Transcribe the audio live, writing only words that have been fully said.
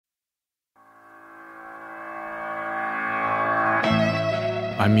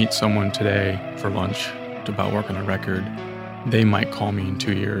I meet someone today for lunch about working a record, they might call me in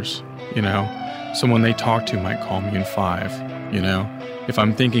 2 years, Someone they talk to might call me in 5, If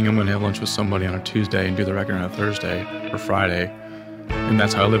I'm thinking I'm going to have lunch with somebody on a Tuesday and do the record on a Thursday or Friday, and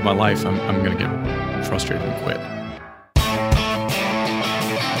that's how I live my life, I'm going to get frustrated and quit.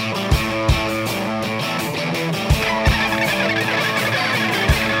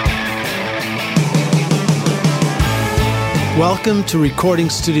 Welcome to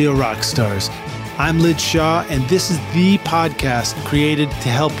Recording Studio Rockstars. I'm Lid Shaw, and this is the podcast created to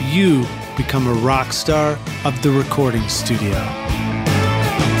help you become a rock star of the recording studio.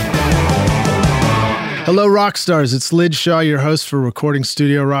 Hello, Rockstars. It's Lid Shaw, your host for Recording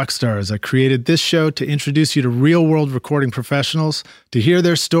Studio Rockstars. I created this show to introduce you to real-world recording professionals, to hear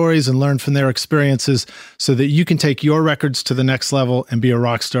their stories and learn from their experiences so that you can take your records to the next level and be a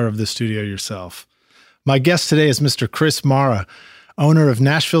rock star of the studio yourself. My guest today is Mr. Chris Mara, owner of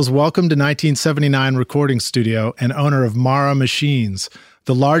Nashville's Welcome to 1979 recording studio and owner of Mara Machines,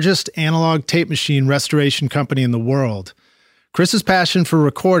 the largest analog tape machine restoration company in the world. Chris's passion for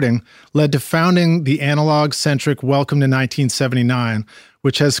recording led to founding the analog-centric Welcome to 1979,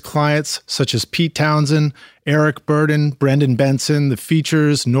 which has clients such as Pete Townsend, Eric Burden, Brendan Benson, The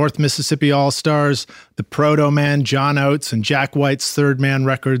Features, North Mississippi All-Stars, The Proto Man, John Oates, and Jack White's Third Man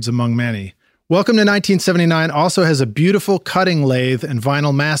Records, among many. Welcome to 1979 also has a beautiful cutting lathe and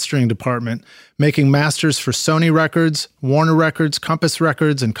vinyl mastering department, making masters for Sony Records, Warner Records, Compass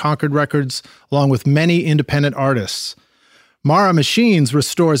Records, and Concord Records, along with many independent artists. Mara Machines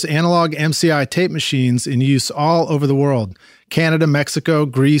restores analog MCI tape machines in use all over the world: Canada, Mexico,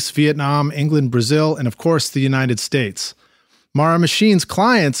 Greece, Vietnam, England, Brazil, and of course the United States. Mara Machines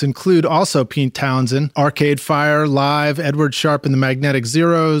clients include also Pete Townsend, Arcade Fire, Live, Edward Sharpe and the Magnetic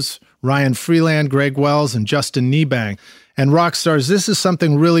Zeros, Ryan Freeland, Greg Wells, and Justin Niebank. And Rockstars, this is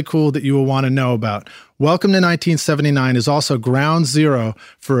something really cool that you will want to know about. Welcome to 1979 is also ground zero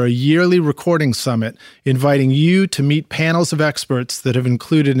for a yearly recording summit, inviting you to meet panels of experts that have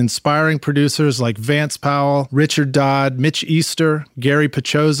included inspiring producers like Vance Powell, Richard Dodd, Mitch Easter, Gary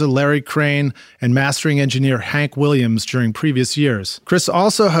Pachoza, Larry Crane, and mastering engineer Hank Williams during previous years. Chris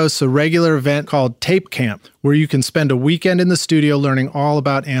also hosts a regular event called Tape Camp, where you can spend a weekend in the studio learning all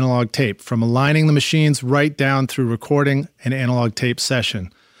about analog tape, from aligning the machines right down through recording an analog tape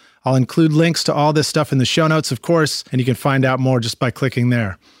session. I'll include links to all this stuff in the show notes, of course, and you can find out more just by clicking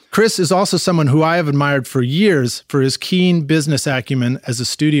there. Chris is also someone who I have admired for years for his keen business acumen as a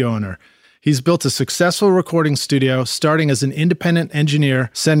studio owner. He's built a successful recording studio, starting as an independent engineer,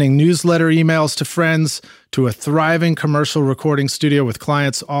 sending newsletter emails to friends, to a thriving commercial recording studio with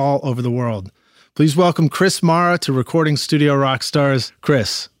clients all over the world. Please welcome Chris Mara to Recording Studio Rockstars.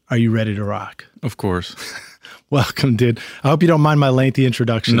 Chris, are you ready to rock? Of course. Welcome, dude. I hope you don't mind my lengthy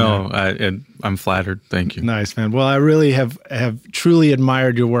introduction. No, I'm flattered. Thank you. Nice, man. Well, I really have truly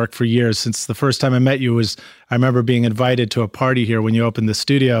admired your work for years. Since the first time I met you I remember being invited to a party here when you opened the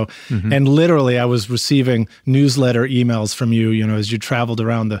studio. Mm-hmm. And literally I was receiving newsletter emails from you, as you traveled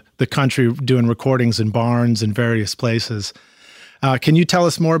around the country doing recordings in barns and various places. Can you tell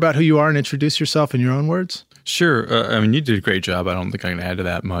us more about who you are and introduce yourself in your own words? Sure. You did a great job. I don't think I can add to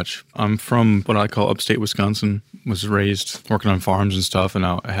that much. I'm from what I call upstate Wisconsin, was raised working on farms and stuff, and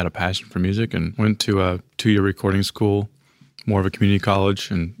I had a passion for music and went to a 2-year recording school, more of a community college,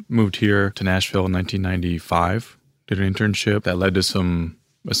 and moved here to Nashville in 1995. Did an internship that led to some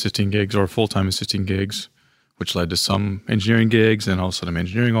assisting gigs or full-time assisting gigs, which led to some engineering gigs, and all of a sudden I'm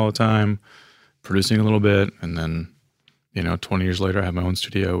engineering all the time, producing a little bit, and then 20 years later, I have my own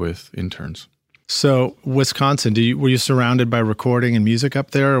studio with interns. So, Wisconsin, were you surrounded by recording and music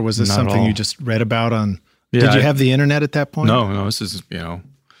up there, or was this something you just read about on? Yeah, did you have the internet at that point? No. This is,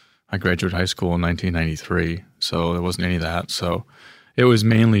 I graduated high school in 1993, so there wasn't any of that. So, it was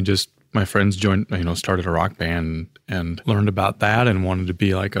mainly just my friends started a rock band and learned about that and wanted to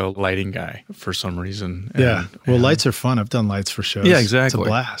be like a lighting guy for some reason. Yeah. Well, lights are fun. I've done lights for shows. Yeah, exactly. It's a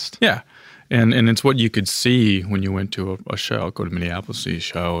blast. Yeah. And it's what you could see when you went to a show, go to Minneapolis, see a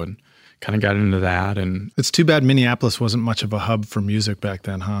show, and kind of got into that. And it's too bad Minneapolis wasn't much of a hub for music back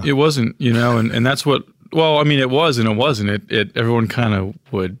then, huh? It wasn't, and that's what, it was and it wasn't. Everyone kind of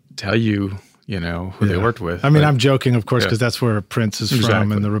would tell you, who they worked with. I'm joking, of course, because that's where Prince is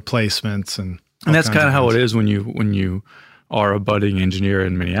from and the Replacements. And that's kind of how it is when you are a budding engineer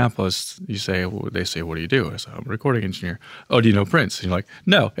in Minneapolis. They say, what do you do? I say, I'm a recording engineer. Oh, do you know Prince? And you're like,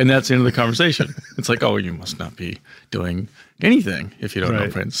 no. And that's the end of the conversation. It's like, oh, you must not be doing anything if you don't know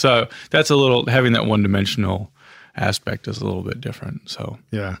Prince. So that's having that one-dimensional aspect is a little bit different. So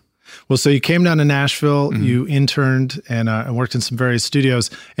yeah. Well, so you came down to Nashville, you interned and worked in some various studios.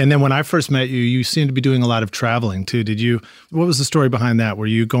 And then when I first met you, you seemed to be doing a lot of traveling too. What was the story behind that? Were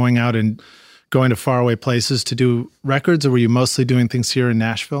you going out and going to faraway places to do records, or were you mostly doing things here in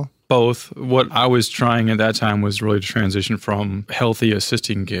Nashville? Both. What I was trying at that time was really to transition from healthy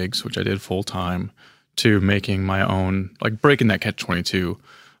assisting gigs, which I did full time, to making my own, like breaking that catch-22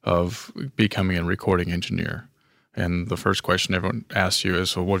 of becoming a recording engineer. And the first question everyone asks you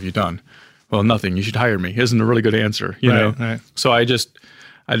is, well, what have you done? Well, nothing. You should hire me. Isn't a really good answer, you know? Right. So I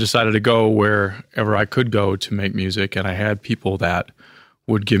decided to go wherever I could go to make music, and I had people that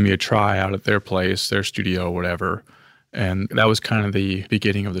would give me a try out at their place, their studio, whatever. And that was kind of the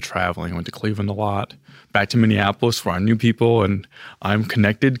beginning of the traveling. I went to Cleveland a lot, back to Minneapolis where I knew people, and I'm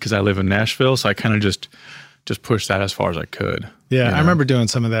connected because I live in Nashville. So I kind of just pushed that as far as I could. Yeah, you know? I remember doing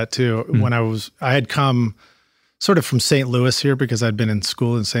some of that too. When I had come sort of from St. Louis here because I'd been in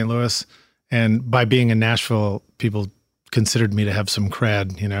school in St. Louis. And by being in Nashville, people considered me to have some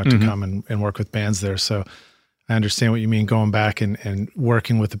cred, to come and work with bands there. So I understand what you mean, going back and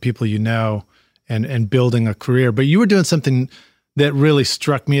working with the people you know and building a career. But you were doing something that really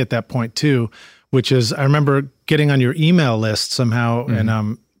struck me at that point too, which is I remember getting on your email list somehow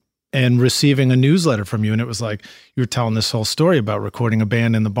and receiving a newsletter from you. And it was like, you were telling this whole story about recording a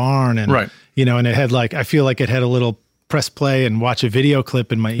band in the barn. And, and it had I feel like it had a little press play and watch a video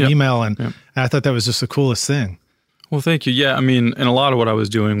clip in my email. And I thought that was just the coolest thing. Well, thank you. Yeah, I mean, and a lot of what I was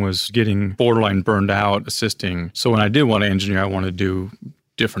doing was getting borderline burned out assisting. So when I did want to engineer, I wanted to do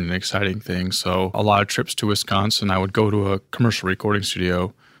different and exciting things. So a lot of trips to Wisconsin, I would go to a commercial recording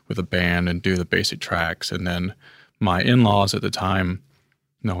studio with a band and do the basic tracks. And then my in-laws at the time,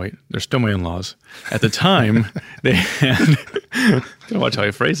 no, wait, they're still my in-laws. At the time, they had, don't watch how I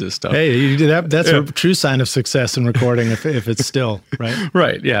phrase this stuff. Hey, you do that. That's a true sign of success in recording if it's still, right?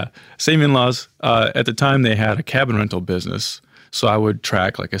 Right, yeah. Same in-laws. At the time, they had a cabin rental business. So I would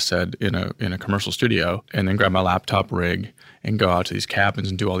track, like I said, in a commercial studio and then grab my laptop rig and go out to these cabins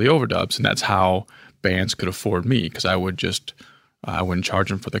and do all the overdubs. And that's how bands could afford me because I wouldn't charge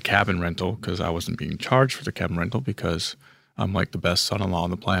them for the cabin rental because I wasn't being charged for the cabin rental because I'm like the best son-in-law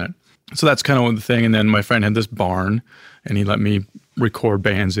on the planet. So that's kind of the thing. And then my friend had this barn and he let me record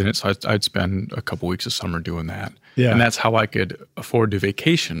bands in it. So I'd spend a couple weeks of summer doing that. Yeah. And that's how I could afford to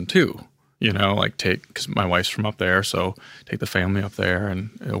vacation too. Because my wife's from up there, so take the family up there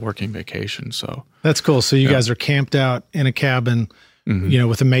and a working vacation. So that's cool. So you guys are camped out in a cabin,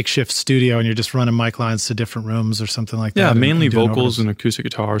 with a makeshift studio, and you're just running mic lines to different rooms or something like that. Yeah, mainly vocals and acoustic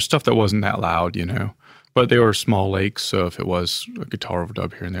guitars, stuff that wasn't that loud, But they were small lakes, so if it was a guitar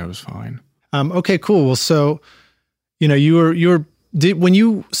overdub here and there, it was fine. Okay, cool. Well, so when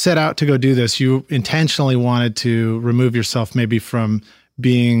you set out to go do this, you intentionally wanted to remove yourself maybe from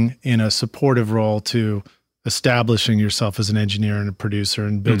being in a supportive role to establishing yourself as an engineer and a producer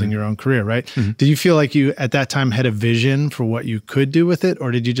and building your own career, right? Did you feel like you at that time had a vision for what you could do with it, or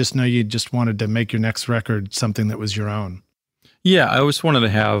did you just know you just wanted to make your next record something that was your own? Yeah, I always wanted to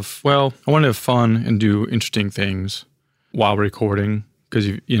have fun and do interesting things while recording because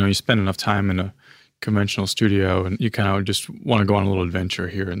you spend enough time in a conventional studio and you kind of just want to go on a little adventure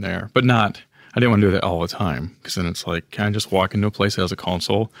here and there, but I didn't want to do that all the time because then it's like, can I just walk into a place that has a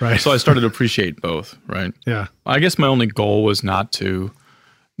console? Right. So I started to appreciate both, right? Yeah. I guess my only goal was not to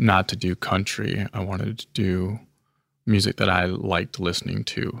do country. I wanted to do music that I liked listening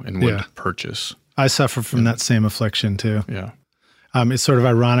to and would purchase. I suffer from that same affliction too. Yeah. It's sort of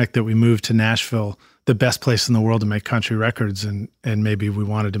ironic that we moved to Nashville, the best place in the world to make country records, and maybe we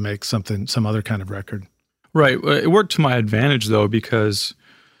wanted to make some other kind of record. Right. It worked to my advantage though because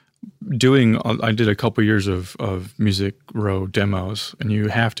I did a couple years of Music Row demos, and you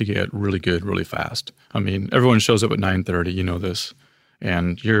have to get really good really fast. I mean, everyone shows up at 9:30, you know this,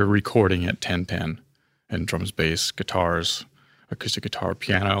 and you're recording at 10:10, and drums, bass, guitars, acoustic guitar,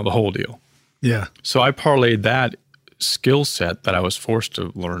 piano, the whole deal. Yeah. So I parlayed that skill set that I was forced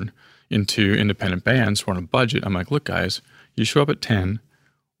to learn into independent bands who are on a budget. I'm like, look, guys, you show up at 10.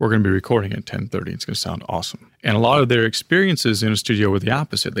 We're going to be recording at 10:30. It's going to sound awesome. And a lot of their experiences in a studio were the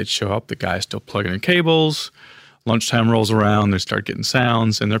opposite. They'd show up, the guy's still plugging in cables, lunchtime rolls around, they start getting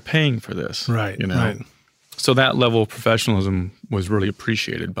sounds, and they're paying for this. Right, right. So that level of professionalism was really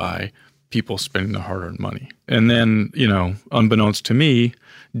appreciated by people spending their hard-earned money. And then, unbeknownst to me,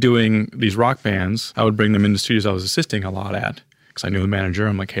 doing these rock bands, I would bring them into studios I was assisting a lot at because I knew the manager.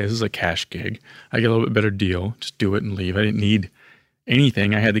 I'm like, hey, this is a cash gig. I get a little bit better deal. Just do it and leave. I didn't need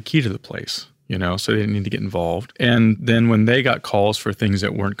anything. I had the key to the place, so they didn't need to get involved. And then when they got calls for things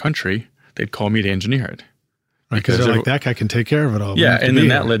that weren't country, they'd call me to engineer it. Because they're like, that guy can take care of it all. Yeah, and then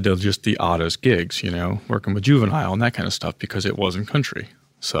that led to just the oddest gigs, working with Juvenile and that kind of stuff because it wasn't country.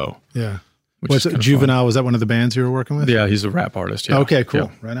 So yeah. What's Juvenile? Was that one of the bands you were working with? Yeah, he's a rap artist. Yeah. Okay, cool.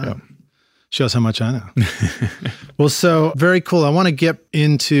 Yeah. Right on. Yeah. Shows how much I know. Well, so very cool. I want to get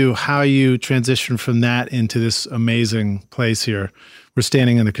into how you transitioned from that into this amazing place here. We're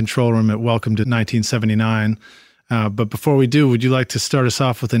standing in the control room at Welcome to 1979. But before we do, would you like to start us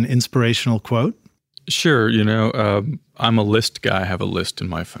off with an inspirational quote? Sure. I'm a list guy. I have a list in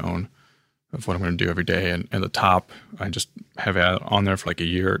my phone of what I'm going to do every day. And at the top, I just have it on there for like a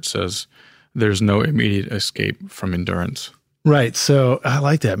year. It says, there's no immediate escape from endurance. Right. So I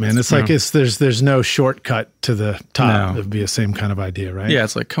like that, man. It's like there's no shortcut to the top. It'd be the same kind of idea, right? Yeah.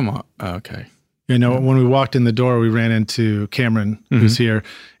 It's like, come on. Okay. When we walked in the door, we ran into Cameron, who's here,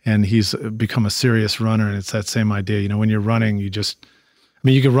 and he's become a serious runner. And it's that same idea. When you're running, you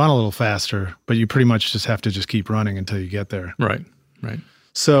could run a little faster, but you pretty much just have to just keep running until you get there. Right.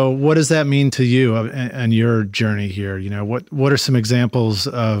 So what does that mean to you and your journey here? What are some examples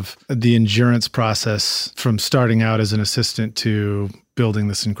of the endurance process from starting out as an assistant to building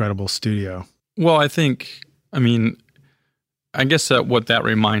this incredible studio? Well, I guess that what that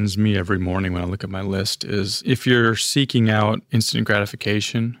reminds me every morning when I look at my list is if you're seeking out instant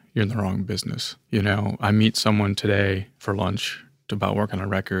gratification, you're in the wrong business. I meet someone today for lunch about work on a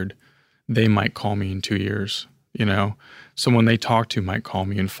record. They might call me in 2 years. Someone they talk to might call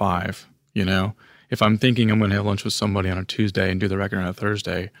me in 5. If I'm thinking I'm going to have lunch with somebody on a Tuesday and do the record on a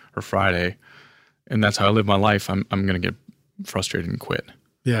Thursday or Friday, and that's how I live my life, I'm going to get frustrated and quit.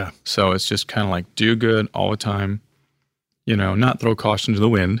 Yeah. So it's just kind of like do good all the time, not throw caution to the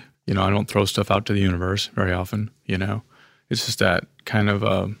wind. I don't throw stuff out to the universe very often, It's just that kind of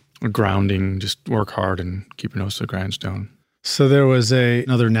a grounding, just work hard and keep your nose to the grindstone. So there was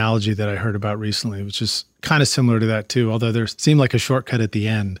another analogy that I heard about recently, which is kind of similar to that too, although there seemed like a shortcut at the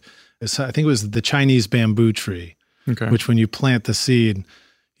end. I think it was the Chinese bamboo tree, which when you plant the seed,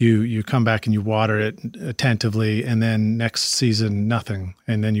 you come back and you water it attentively, and then next season, nothing.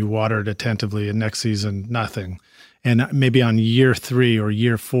 And then you water it attentively, and next season, nothing. And maybe on year 3 or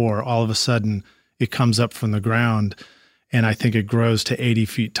year 4, all of a sudden it comes up from the ground. And I think it grows to 80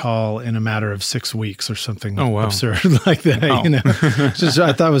 feet tall in a matter of 6 weeks or something absurd like that. Wow.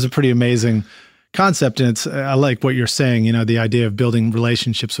 I thought it was a pretty amazing concept. And I like what you're saying, the idea of building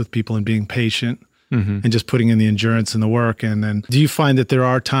relationships with people and being patient and just putting in the endurance and the work. And then do you find that there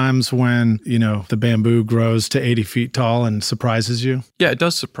are times when, the bamboo grows to 80 feet tall and surprises you? Yeah, it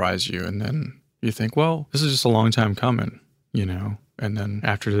does surprise you. And then you think, well, this is just a long time coming, And then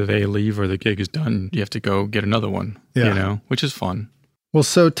after they leave or the gig is done, you have to go get another one, which is fun. Well,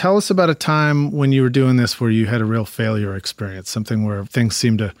 so tell us about a time when you were doing this where you had a real failure experience, something where things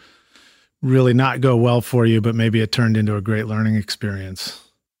seemed to really not go well for you, but maybe it turned into a great learning experience.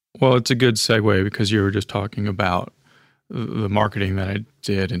 Well, it's a good segue because you were just talking about the marketing that I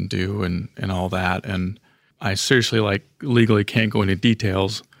did and do and all that. And I seriously legally can't go into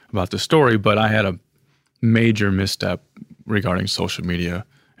details about the story, but I had a major misstep regarding social media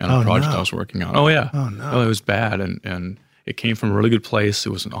and a project I was working on. Oh, yeah. Oh, no. Oh, it was bad. And it came from a really good place. It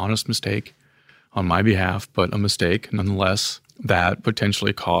was an honest mistake on my behalf, but a mistake nonetheless that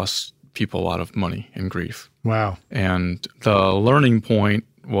potentially cost people a lot of money and grief. Wow. And the learning point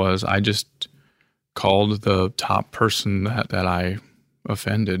was I just called the top person that I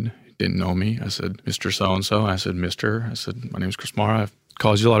offended. He didn't know me. I said, Mr. So-and-so. I said, Mr. I said, my name is Chris Mara. I've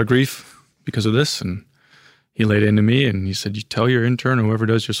caused you a lot of grief because of this. And he laid into me and he said, you tell your intern or whoever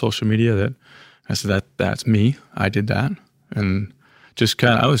does your social media that. I said, that's me. I did that. And just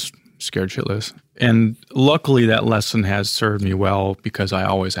I was scared shitless. And luckily that lesson has served me well because I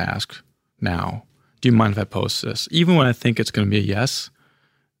always ask now, do you mind if I post this? Even when I think it's going to be a yes,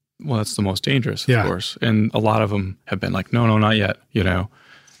 well, that's the most dangerous, of course. And a lot of them have been like, no, not yet,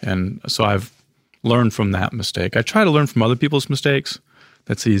 And so I've learned from that mistake. I try to learn from other people's mistakes.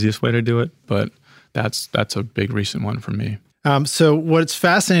 That's the easiest way to do it. But that's a big recent one for me. So what's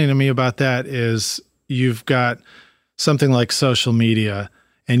fascinating to me about that is you've got something like social media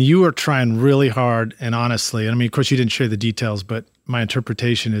and you are trying really hard and honestly, and of course you didn't share the details, but my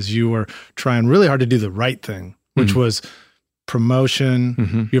interpretation is you were trying really hard to do the right thing, which was promotion.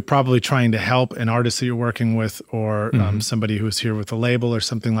 Mm-hmm. You're probably trying to help an artist that you're working with or somebody who's here with a label or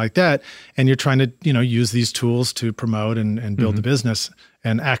something like that. And you're trying to, use these tools to promote and build the business.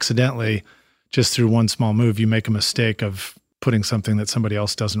 And accidentally, just through one small move, you make a mistake of putting something that somebody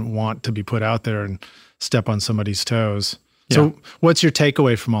else doesn't want to be put out there and step on somebody's toes. Yeah. So what's your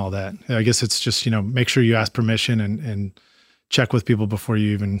takeaway from all that? I guess it's just, make sure you ask permission and check with people before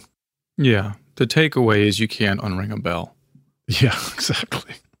you even... Yeah, the takeaway is you can't unring a bell. Yeah,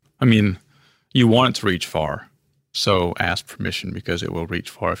 exactly. I mean, you want it to reach far, so ask permission because it will reach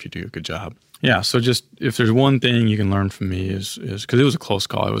far if you do a good job. Yeah, so just if there's one thing you can learn from me is because it was a close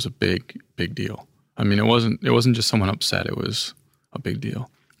call, it was a big deal. I mean, it wasn't just someone upset, it was a big deal.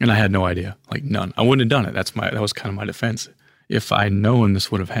 And I had no idea, like none. I wouldn't have done it. That was kind of my defense. If I'd known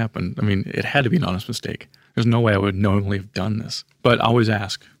this would have happened, I mean, it had to be an honest mistake. There's no way I would knowingly have done this. But always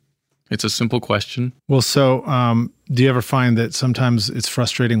ask. It's a simple question. Well, so do you ever find that sometimes it's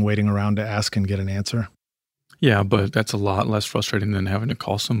frustrating waiting around to ask and get an answer? Yeah, but that's a lot less frustrating than having to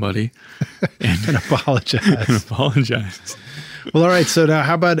call somebody and apologize. Well, all right. So now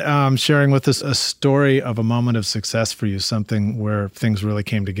how about sharing with us a story of a moment of success for you, something where things really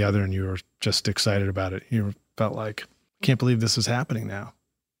came together and you were just excited about it. You felt like, I can't believe this is happening now.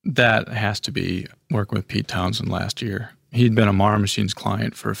 That has to be working with Pete Townsend last year. He'd been a Mara Machines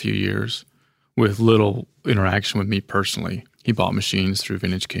client for a few years with little interaction with me personally. He bought machines through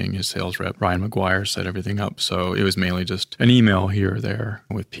Vintage King. His sales rep, Ryan McGuire, set everything up. So it was mainly just an email here or there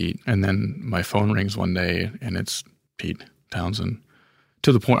with Pete. And then my phone rings one day and it's Pete Townsend.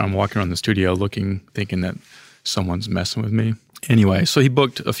 To the point I'm walking around the studio thinking that someone's messing with me. Anyway, so he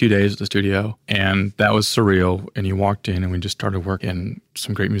booked a few days at the studio and that was surreal. And he walked in and we just started working.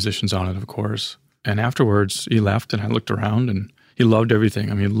 Some great musicians on it, of course. And afterwards he left and I looked around and he loved everything.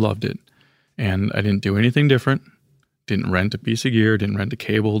 I mean, he loved it. And I didn't do anything different. Didn't rent a piece of gear, didn't rent a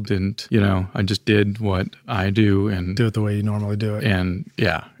cable, I just did what I do and do it the way you normally do it. And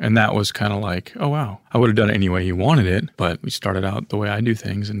yeah, and that was kind of like, oh wow, I would have done it any way he wanted it, but we started out the way I do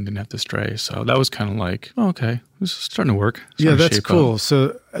things and didn't have to stray. So that was kind of like, oh, okay, this is starting to work. Yeah, that's cool.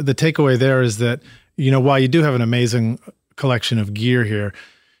 So the takeaway there is that, while you do have an amazing collection of gear here,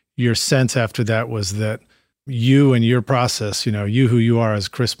 your sense after that was that you and your process, you who you are as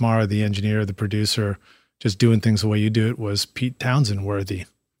Chris Mara, the engineer, the producer, just doing things the way you do it was Pete Townsend worthy.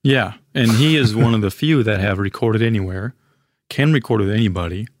 Yeah. And he is one of the few that have recorded anywhere, can record with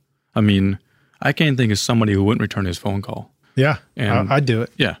anybody. I mean, I can't think of somebody who wouldn't return his phone call. Yeah. And I'd do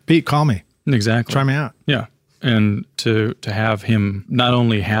it. Yeah. Pete, call me. Exactly. Try me out. Yeah. And to have him not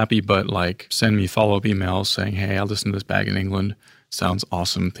only happy, but like send me follow-up emails saying, hey, I listened to this back in England. Sounds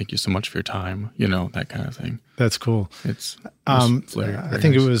awesome. Thank you so much for your time. That kind of thing. That's cool. It's I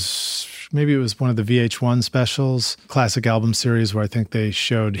think it was one of the VH1 specials, classic album series, where I think they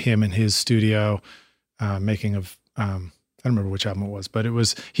showed him in his studio making of, I don't remember which album it was, but it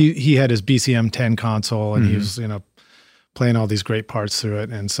was, he had his BCM 10 console and he was, playing all these great parts through it.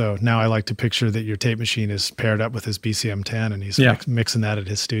 And so now I like to picture that your tape machine is paired up with his BCM 10 and he's mixing that at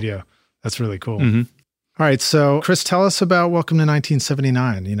his studio. That's really cool. Mm-hmm. All right. So Chris, tell us about Welcome to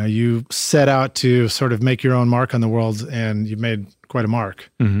 1979. You set out to sort of make your own mark on the world and you made quite a mark.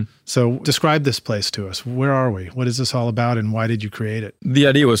 Mm-hmm. So describe this place to us. Where are we? What is this all about and why did you create it? The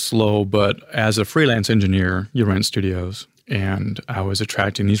idea was slow, but as a freelance engineer, you rent studios and I was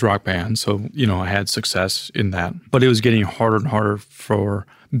attracting these rock bands. So, I had success in that, but it was getting harder and harder for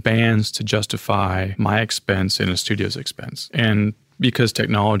bands to justify my expense and a studio's expense. And because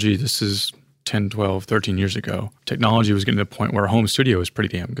technology, this is 10, 12, 13 years ago, technology was getting to the point where a home studio was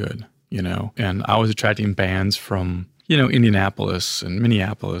pretty damn good, and I was attracting bands from, Indianapolis and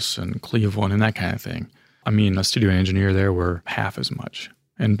Minneapolis and Cleveland and that kind of thing. I mean, a studio engineer there were half as much.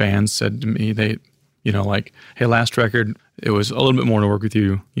 And bands said to me, hey, last record, it was a little bit more to work with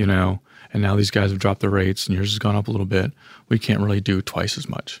you, and now these guys have dropped their rates and yours has gone up a little bit. We can't really do twice as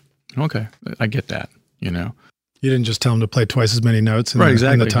much. Okay, I get that, You didn't just tell them to play twice as many notes in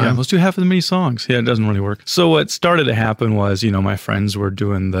the time? Yeah, let's do half as many songs. Yeah, it doesn't really work. So what started to happen was, my friends were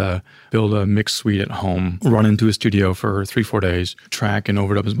doing the build a mix suite at home, run into a studio for 3-4 days, track and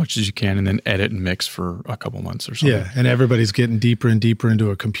overdub as much as you can, and then edit and mix for a couple months or something. Yeah, and everybody's getting deeper and deeper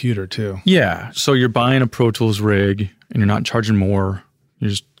into a computer too. Yeah, so you're buying a Pro Tools rig and you're not charging more. You're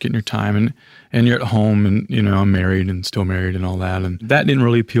just getting your time and you're at home and, I'm married and still married and all that. And that didn't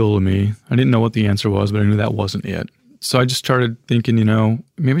really appeal to me. I didn't know what the answer was, but I knew that wasn't it. So I just started thinking,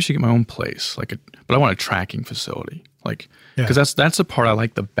 maybe I should get my own place, but I want a tracking facility. Because that's the part I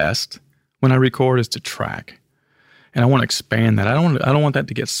like the best when I record is to track. And I want to expand that. I don't want that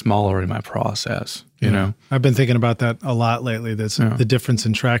to get smaller in my process, you know? I've been thinking about that a lot lately. The difference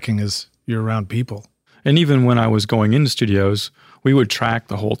in tracking is you're around people. And even when I was going into studios, we would track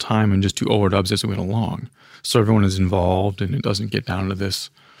the whole time and just do overdubs as we went along. So everyone is involved and it doesn't get down to this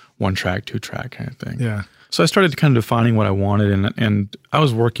 1-track, 2-track kind of thing. Yeah. So I started kind of defining what I wanted and I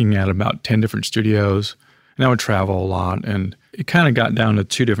was working at about 10 different studios and I would travel a lot. And it kind of got down to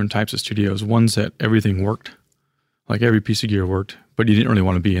 2 different types of studios. Ones that everything worked, like every piece of gear worked, but you didn't really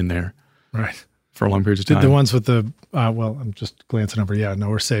want to be in there. Right. for long periods of time. The ones with the, well, I'm just glancing over. Yeah, no,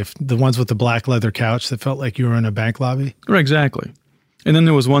 we're safe. The ones with the black leather couch that felt like you were in a bank lobby? Right, exactly. And then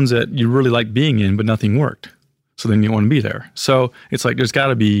there was ones that you really liked being in, but nothing worked. So then you don't want to be there. So it's like there's got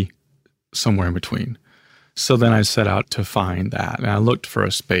to be somewhere in between. So then I set out to find that. And I looked for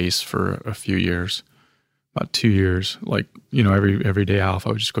a space for a few years, about 2 years. Like, every day off, I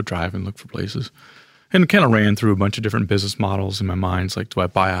would just go drive and look for places. And kind of ran through a bunch of different business models in my mind. It's like, do I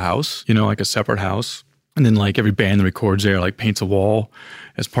buy a house, like a separate house? And then like every band that records there, like paints a wall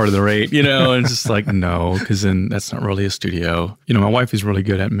as part of the rate, and it's just like, no, because then that's not really a studio. My wife is really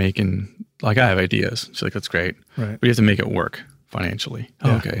good at making, like I have ideas. She's like, that's great. Right. But you have to make it work financially.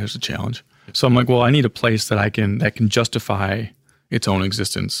 Yeah. Oh, okay, here's a challenge. So I'm like, well, I need a place that can justify its own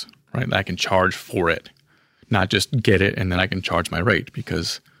existence, right? That I can charge for it, not just get it and then I can charge my rate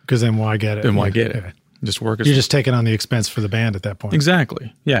because then why get it? Then why get it? Just work. You're just taking on the expense for the band at that point.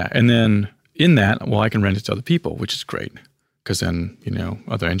 Exactly. Yeah. And then in that, well, I can rent it to other people, which is great because then,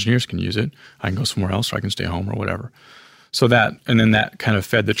 other engineers can use it. I can go somewhere else or I can stay home or whatever. So that, and then that kind of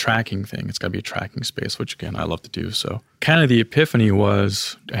fed the tracking thing. It's got to be a tracking space, which again, I love to do. So kind of the epiphany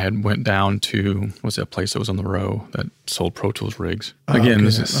was I went down to, what's that place that was on the row that sold Pro Tools rigs? Again,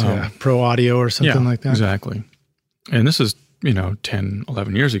 this is Pro Audio or something like that. Exactly. And this is, 10,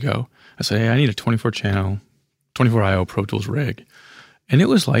 11 years ago. I said, hey, I need a 24 IO Pro Tools rig. And it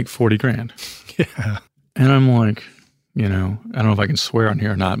was like 40 grand. Yeah. And I'm like, I don't know if I can swear on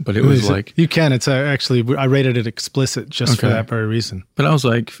here or not, but it was like... You can. It's actually, I rated it explicit just for that very reason. But I was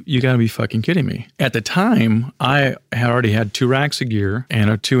like, you got to be fucking kidding me. At the time, I had already had 2 racks of gear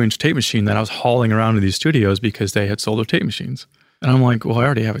and a 2-inch tape machine that I was hauling around to these studios because they had sold their tape machines. And I'm like, well, I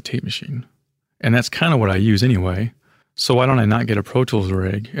already have a tape machine. And that's kind of what I use anyway. So why don't I not get a Pro Tools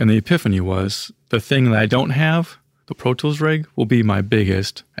rig? And the epiphany was the thing that I don't have, the Pro Tools rig, will be my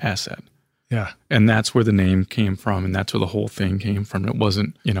biggest asset. Yeah. And that's where the name came from. And that's where the whole thing came from. It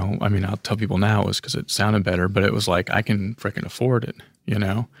wasn't, I'll tell people now it was because it sounded better, but it was like, I can freaking afford it, And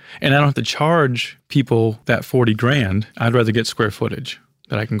I don't have to charge people that 40 grand. I'd rather get square footage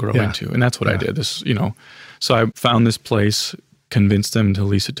that I can grow into. And that's what I did. So I found this place, convinced them to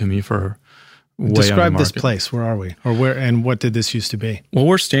lease it to me for Describe this place. Where are we? Or where, and what did this used to be? Well,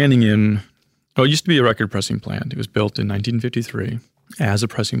 we're standing in, it used to be a record pressing plant. It was built in 1953 as a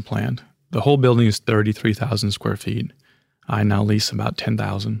pressing plant. The whole building is 33,000 square feet. I now lease about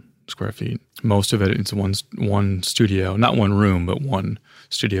 10,000 square feet. Most of it, it's one studio, not one room, but one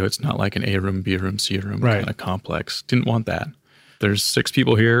studio. It's not like an A room, B room, C room kind of complex. Didn't want that. There's 6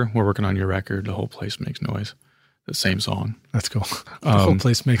 people here. We're working on your record. The whole place makes noise. The same song. That's cool. The whole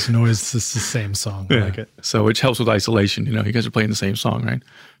place makes noise. It's the same song. I like it. So which helps with isolation. You guys are playing the same song, right?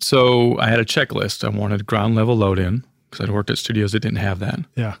 So I had a checklist. I wanted ground level load in because I'd worked at studios that didn't have that.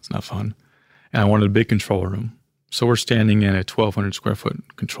 Yeah. It's not fun. And I wanted a big control room. So we're standing in a 1,200 square foot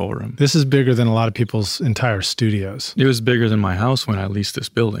control room. This is bigger than a lot of people's entire studios. It was bigger than my house when I leased this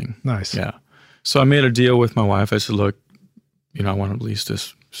building. Nice. Yeah. So I made a deal with my wife. I said, look, I want to lease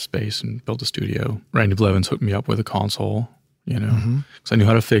this space and build a studio. Randy Blevins hooked me up with a console, because I knew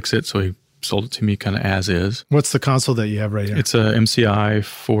how to fix it. So he sold it to me kind of as is. What's the console that you have right here? It's a MCI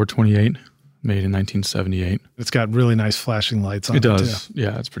 428 made in 1978. It's got really nice flashing lights on it. It does. Too.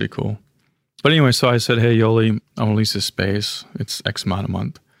 Yeah, it's pretty cool. But anyway, so I said, hey, Yoli, I want to lease this space. It's X amount a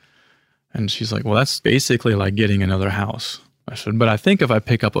month. And she's like, well, that's basically like getting another house. I said, but I think if I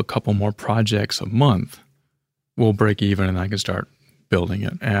pick up a couple more projects a month, we'll break even and I can start building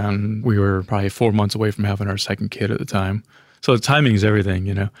it. And we were probably 4 months away from having our second kid at the time. So the timing is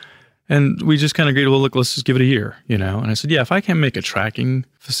everything, And we just kind of agreed, well, look, let's just give it a year, And I said, yeah, if I can't make a tracking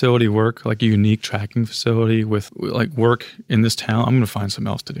facility work, like a unique tracking facility with like work in this town, I'm going to find something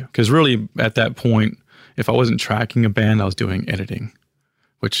else to do. Because really at that point, if I wasn't tracking a band, I was doing editing,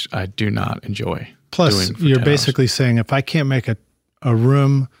 which I do not enjoy. Plus, you're basically saying if I can't make a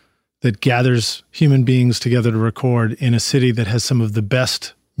room that gathers human beings together to record in a city that has some of the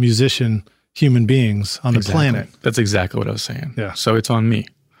best musician human beings on the planet. That's exactly what I was saying. Yeah. So it's on me.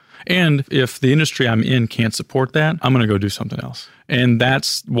 And if the industry I'm in can't support that, I'm going to go do something else. And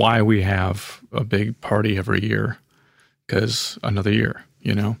that's why we have a big party every year, because another year,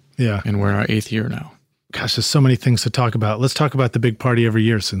 Yeah. And we're in our 8th year now. Gosh, there's so many things to talk about. Let's talk about the big party every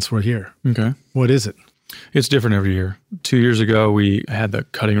year since we're here. Okay. What is it? It's different every year. 2 years ago, we had the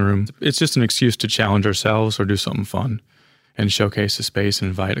cutting room. It's just an excuse to challenge ourselves or do something fun and showcase the space and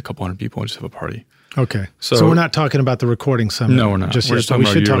invite a couple hundred people and just have a party. Okay. So we're not talking about the recording summit. No, we're not. Just yet, but we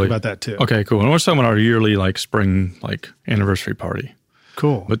should talk about that too. Okay, cool. And we're talking about our yearly spring anniversary party.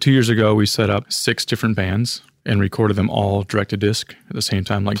 Cool. But 2 years ago, we set up 6 different bands and recorded them all direct to disc at the same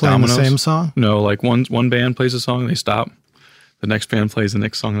time, like playing dominoes. the same song? No, like one band plays a song, they stop. The next band plays the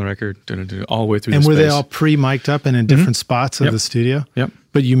next song on the record, all the way through. And the were space. they all pre-mic'd up and in different spots of the studio? Yep.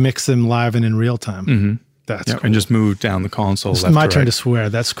 But you mix them live and in real time. Mm-hmm. That's cool. And just move down the console. It's my turn to swear.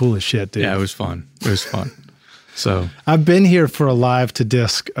 That's cool as shit, dude. Yeah, it was fun. So I've been here for a live to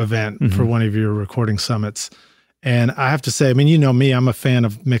disc event for one of your recording summits. And I have to say, I mean, you know me, I'm a fan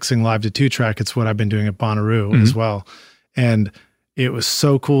of mixing live to 2-track. It's what I've been doing at Bonnaroo as well. And it was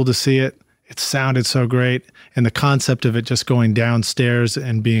so cool to see it. It sounded so great. And the concept of it just going downstairs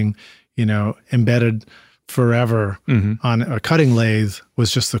and being, embedded forever on a cutting lathe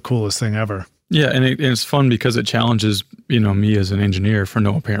was just the coolest thing ever. Yeah, and it's fun because it challenges, me as an engineer for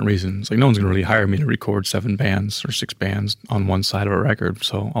no apparent reason. It's like no one's going to really hire me to record 7 bands or 6 bands on one side of a record,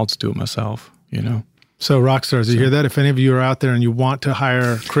 so I'll just do it myself, So Rockstars, you hear that? If any of you are out there and you want to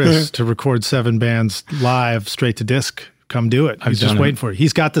hire Chris to record 7 bands live straight to disc, come do it. He's just waiting for it.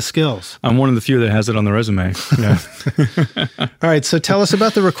 He's got the skills. I'm one of the few that has it on the resume. Yeah. All right, so tell us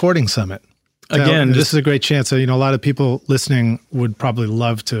about the recording summit. Again, this is a great chance. So, a lot of people listening would probably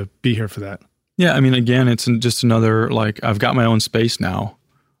love to be here for that. Yeah, I mean, again, it's just another, I've got my own space now.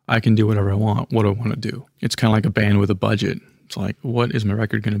 I can do whatever I want, what I want to do. It's kind of like a band with a budget. It's like, what is my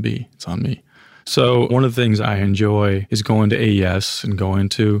record going to be? It's on me. So one of the things I enjoy is going to AES and going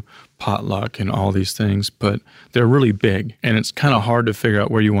to Potluck and all these things, but they're really big and it's kind of hard to figure out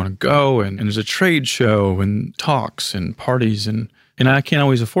where you want to go. And there's a trade show and talks and parties and I can't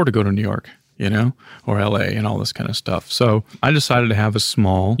always afford to go to New York, or LA and all this kind of stuff. So I decided to have a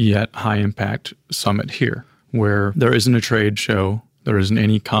small yet high impact summit here where there isn't a trade show. There isn't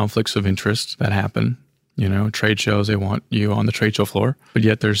any conflicts of interest that happen. Trade shows, they want you on the trade show floor, but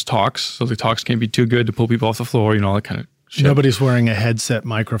yet there's talks. So the talks can't be too good to pull people off the floor, all that kind of shit. Nobody's wearing a headset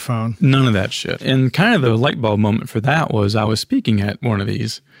microphone. None of that shit. And kind of the light bulb moment for that was I was speaking at one of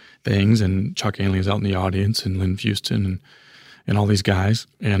these things and Chuck Ainley was out in the audience and Lynn Houston and all these guys.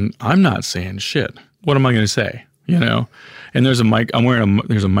 And I'm not saying shit. What am I going to say? And there's a mic,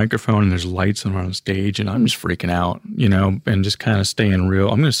 there's a microphone and there's lights on stage and I'm just freaking out, and just kind of staying real.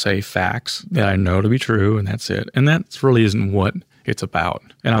 I'm going to say facts that I know to be true and that's it. And that really isn't what it's about.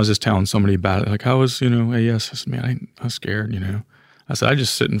 And I was just telling somebody about it, like, how was, AES? I said, man, I was scared, I said, I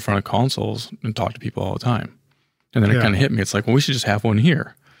just sit in front of consoles and talk to people all the time. And then it kind of hit me. It's like, well, we should just have one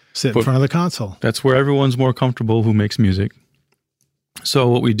here. Sit in front of the console. That's where everyone's more comfortable who makes music. So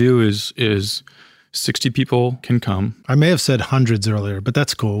what we do is 60 people can come. I may have said hundreds earlier, but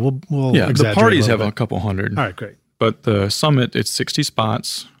that's cool. We'll the parties have a couple hundred. All right, great. But the summit, it's 60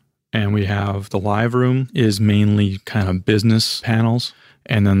 spots, and we have the live room is mainly kind of business panels,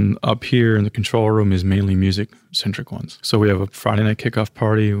 and then up here in the control room is mainly music-centric ones. So we have a Friday night kickoff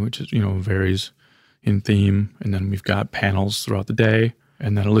party, which is, varies in theme, and then we've got panels throughout the day,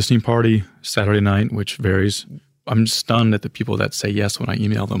 and then a listening party Saturday night, which varies. I'm stunned at the people that say yes when I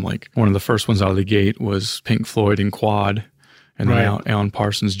email them. Like one of the first ones out of the gate was Pink Floyd in Quad, and then Alan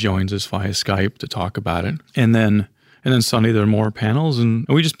Parsons joins us via Skype to talk about it. And then Sunday there are more panels, and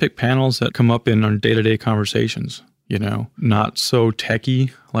we just pick panels that come up in our day-to-day conversations. Not so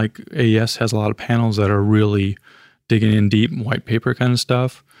techie. Like AES has a lot of panels that are really digging in deep, white paper kind of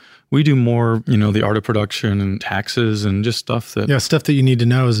stuff. We do more, the art of production and taxes and just stuff that... Yeah, stuff that you need to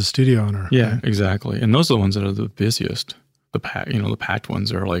know as a studio owner. Yeah, exactly. And those are the ones that are the busiest. The packed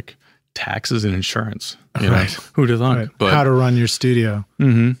ones are like taxes and insurance. Who'd have thought? Right. But, how to run your studio.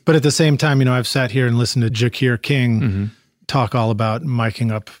 Mm-hmm. But at the same time, I've sat here and listened to Jakir King talk all about miking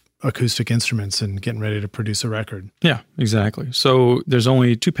up acoustic instruments and getting ready to produce a record. Yeah, exactly. So there's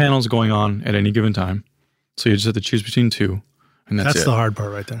only 2 panels going on at any given time. So you just have to choose between 2. And that's the hard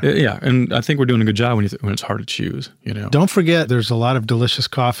part right there. Yeah, and I think we're doing a good job when it's hard to choose, Don't forget, there's a lot of delicious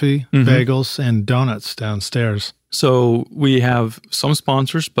coffee, bagels, and donuts downstairs. So we have some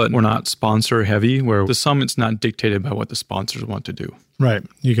sponsors, but we're not sponsor heavy, where the summit's not dictated by what the sponsors want to do. Right.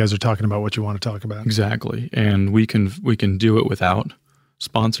 You guys are talking about what you want to talk about. Exactly. And we can do it without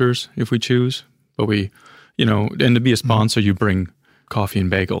sponsors if we choose. But and to be a sponsor, you bring coffee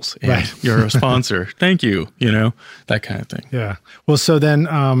and bagels, and you're a sponsor. Thank you, that kind of thing. Yeah. Well, so then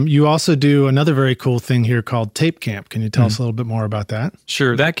you also do another very cool thing here called Tape Camp. Can you tell us a little bit more about that?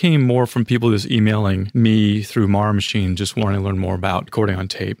 Sure. That came more from people just emailing me through Mara Machine, just wanting to learn more about recording on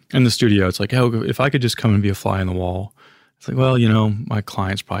tape. In the studio, it's like, oh, if I could just come and be a fly on the wall. It's like, well, my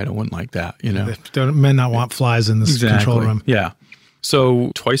clients probably wouldn't like that, They may not want flies in this control room. Yeah.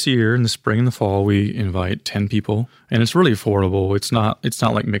 So twice a year in the spring and the fall, we invite 10 people, and it's really affordable. It's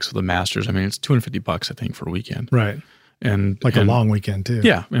not like Mix with the Masters. I mean, it's $250, I think, for a weekend. Right. And a long weekend too.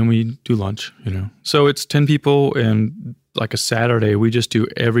 Yeah, and we do lunch, So it's 10 people, and like a Saturday, we just do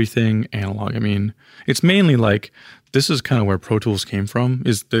everything analog. I mean, it's mainly like, this is kind of where Pro Tools came from,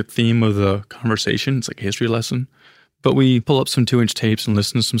 is the theme of the conversation. It's like a history lesson. But we pull up some 2-inch tapes and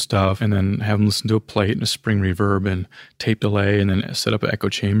listen to some stuff, and then have them listen to a plate and a spring reverb and tape delay, and then set up an echo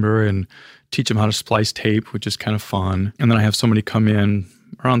chamber and teach them how to splice tape, which is kind of fun. And then I have somebody come in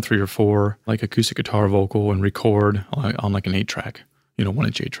around 3 or 4, like acoustic guitar vocal, and record on like an 8-track,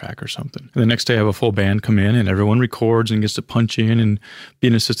 1-inch 8-track or something. And the next day I have a full band come in, and everyone records and gets to punch in and be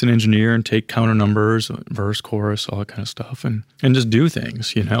an assistant engineer and take counter numbers, verse, chorus, all that kind of stuff, and just do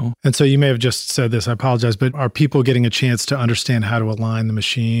things, And so you may have just said this, I apologize, but are people getting a chance to understand how to align the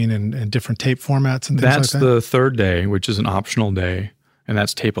machine and different tape formats and things like that? That's the third day, which is an optional day, and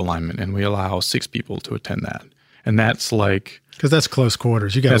that's tape alignment, and we allow 6 people to attend that. And that's like... Because that's close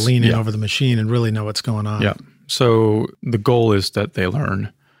quarters. You got to lean in over the machine and really know what's going on. Yeah. So the goal is that they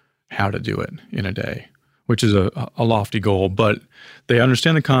learn how to do it in a day, which is a lofty goal, but they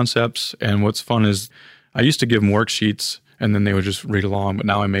understand the concepts. And what's fun is I used to give them worksheets and then they would just read along, but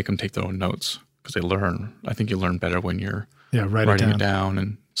now I make them take their own notes because they learn. I think you learn better when you're writing it down.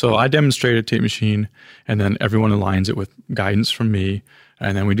 And so I demonstrate a tape machine, and then everyone aligns it with guidance from me.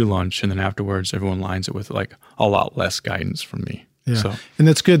 And then we do lunch, and then afterwards, everyone lines it with like a lot less guidance from me. Yeah. So. And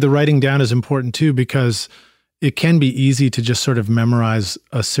that's good. The writing down is important too, because it can be easy to just sort of memorize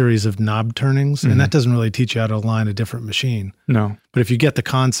a series of knob turnings, and that doesn't really teach you how to align a different machine. No. But if you get the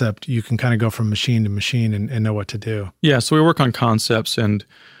concept, you can kind of go from machine to machine and know what to do. Yeah, so we work on concepts, and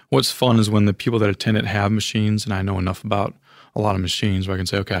what's fun is when the people that attend it have machines, and I know enough about a lot of machines where I can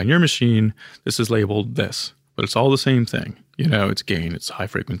say, okay, on your machine, this is labeled this, but it's all the same thing. It's gain, it's high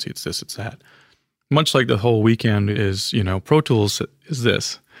frequency, it's this, it's that. Much like the whole weekend is, Pro Tools is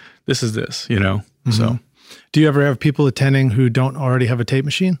this is this, so... Do you ever have people attending who don't already have a tape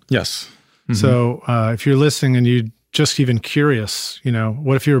machine? Yes. So if you're listening and you're just even curious,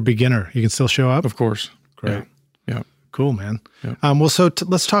 what if you're a beginner? You can still show up? Of course. Great. Yeah. Cool, man. Yeah.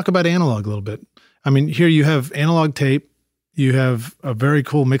 Let's talk about analog a little bit. I mean, here you have analog tape. You have a very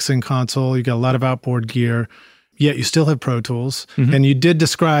cool mixing console. You got a lot of outboard gear. Yet you still have Pro Tools. And you did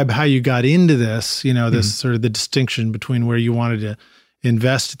describe how you got into this, this sort of the distinction between where you wanted to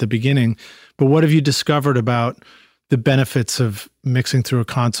invest at the beginning. But what have you discovered about the benefits of mixing through a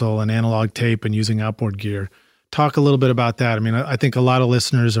console and analog tape and using outboard gear? Talk a little bit about that. I mean, I think a lot of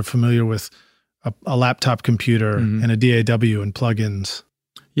listeners are familiar with a laptop computer and a DAW and plugins.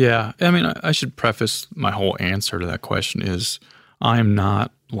 Yeah. I mean, I should preface my whole answer to that question is I'm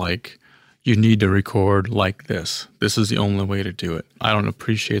not like, you need to record like this. This is the only way to do it. I don't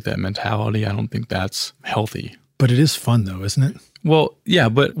appreciate that mentality. I don't think that's healthy. But it is fun though, isn't it? Well, yeah,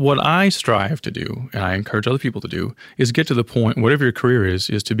 but what I strive to do, and I encourage other people to do, is get to the point, whatever your career is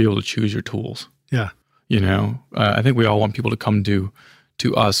to be able to choose your tools. Yeah. I think we all want people to come to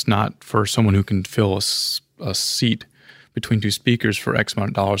us, not for someone who can fill a seat between 2 speakers for X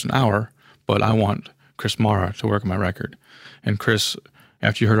amount of dollars an hour, but I want Chris Mara to work on my record. And Chris,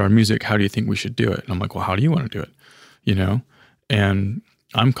 after you heard our music, how do you think we should do it? And I'm like, well, how do you want to do it? And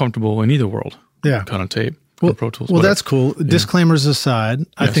I'm comfortable in either world. Yeah. Kind of tape. Well, Pro Tools, well, that's cool. Yeah. Disclaimers aside, yes.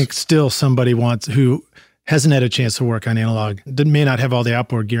 I think still somebody who hasn't had a chance to work on analog, may not have all the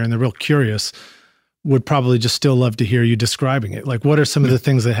outboard gear, and they're real curious, would probably just still love to hear you describing it. Like, what are some of the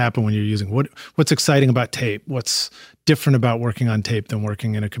things that happen when you're using? What's exciting about tape? What's different about working on tape than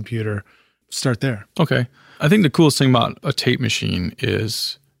working in a computer? Start there. Okay. I think the coolest thing about a tape machine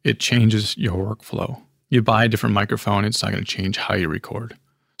is it changes your workflow. You buy a different microphone, it's not going to change how you record.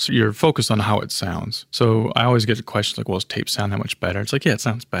 So you're focused on how it sounds. So I always get a question like, well, does tape sound that much better? It's like, yeah, it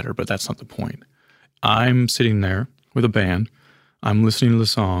sounds better, but that's not the point. I'm sitting there with a band. I'm listening to the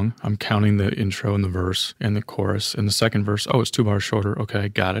song. I'm counting the intro and the verse and the chorus and the second verse. Oh, it's 2 bars shorter. Okay,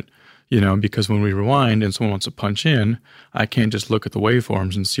 got it. Because when we rewind and someone wants to punch in, I can't just look at the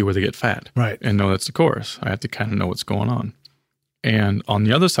waveforms and see where they get fat. Right. And know that's the chorus. I have to kind of know what's going on. And on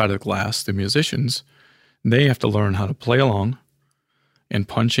the other side of the glass, the musicians, they have to learn how to play along and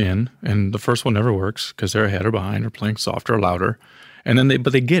punch in, and the first one never works because they're ahead or behind or playing softer or louder, and then they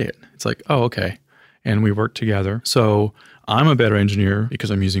get it. It's like, oh, okay, and we work together. So I'm a better engineer because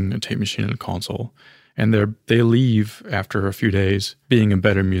I'm using a tape machine and a console, and they leave after a few days being a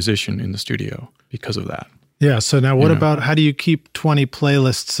better musician in the studio because of that. Yeah. So now, what about how do you keep 20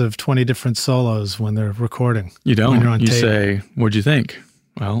 playlists of 20 different solos when they're recording? You don't. When you're on tape? Say, "What'd you think?"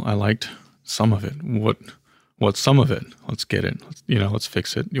 Well, I liked some of it. What's some of it? Let's get it. Let's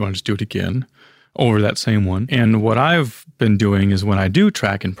fix it. You want to just do it again over that same one? And what I've been doing is when I do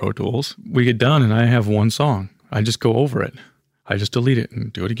track in Pro Tools, we get done and I have one song. I just go over it. I just delete it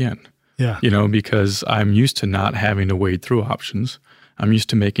and do it again. Yeah. Because I'm used to not having to wade through options. I'm used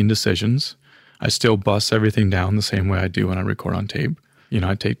to making decisions. I still bust everything down the same way I do when I record on tape.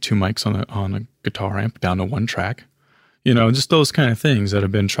 I take 2 mics on a guitar amp down to 1 track. Just those kind of things that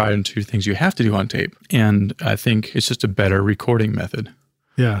have been tried and true things you have to do on tape. And I think it's just a better recording method.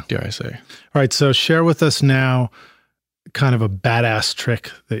 Yeah. Dare I say. All right. So share with us now kind of a badass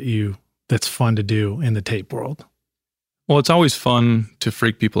trick that's fun to do in the tape world. Well, it's always fun to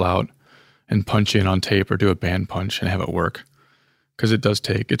freak people out and punch in on tape or do a band punch and have it work. Because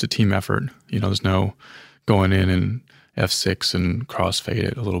it's a team effort. There's no going in and F6 and crossfade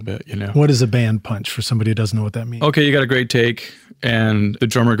it a little bit, What is a band punch for somebody who doesn't know what that means? Okay, you got a great take, and the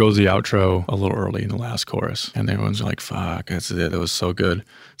drummer goes the outro a little early in the last chorus, and everyone's like, fuck, that's it. That was so good.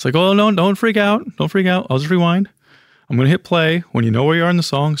 It's like, oh, no, don't freak out. Don't freak out. I'll just rewind. I'm going to hit play. When you know where you are in the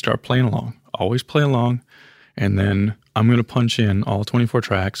song, start playing along. Always play along. And then I'm going to punch in all 24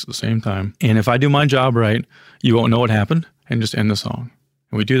 tracks at the same time. And if I do my job right, you won't know what happened and just end the song.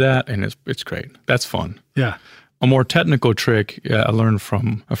 And we do that, and it's great. That's fun. Yeah. A more technical trick I learned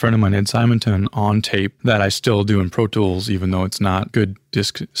from a friend of mine, Ed Simonton, on tape that I still do in Pro Tools, even though it's not good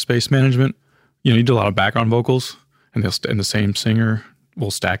disk space management. You do a lot of background vocals, and the same singer will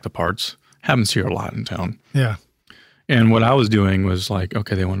stack the parts. Happens here a lot in town. Yeah. And what I was doing was like,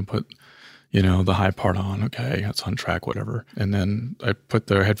 okay, they want to put, the high part on. Okay, that's on track, whatever. And then I put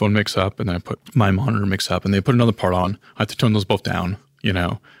their headphone mix up, and then I put my monitor mix up, and they put another part on. I have to turn those both down,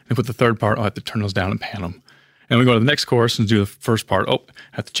 And put the third part, I have to turn those down and pan them. And we go to the next chorus and do the first part. Oh,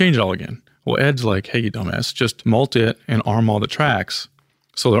 have to change it all again. Well, Ed's like, hey, you dumbass, just mult it and arm all the tracks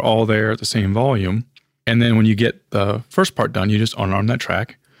so they're all there at the same volume. And then when you get the first part done, you just unarm that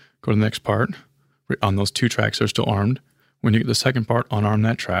track, go to the next part. On those 2 tracks that are still armed. When you get the second part, unarm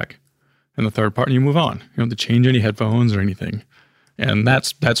that track. And the third part, and you move on. You don't have to change any headphones or anything. And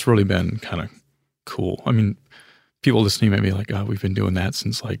that's really been kind of cool. I mean, people listening may be like, oh, we've been doing that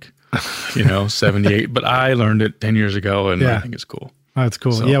since 78. But I learned it 10 years ago, and I think it's cool. Oh, that's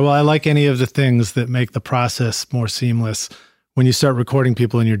cool. So, yeah, well, I like any of the things that make the process more seamless. When you start recording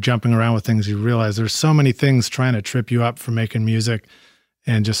people and you're jumping around with things, you realize there's so many things trying to trip you up for making music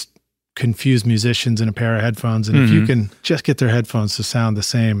and just confuse musicians in a pair of headphones. And if you can just get their headphones to sound the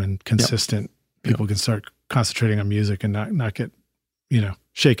same and consistent, people can start concentrating on music and not get,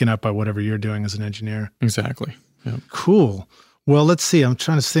 shaken up by whatever you're doing as an engineer. Exactly. Yep. Cool. Well, let's see. I'm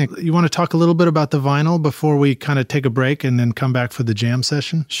trying to think. You want to talk a little bit about the vinyl before we kind of take a break and then come back for the jam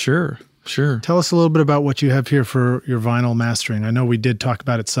session? Sure. Tell us a little bit about what you have here for your vinyl mastering. I know we did talk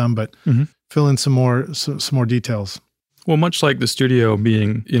about it some, but fill in some more details. Well, much like the studio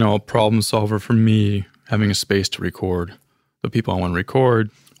being, a problem solver for me, having a space to record the people I want to record.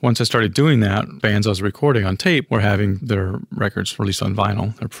 Once I started doing that, bands I was recording on tape were having their records released on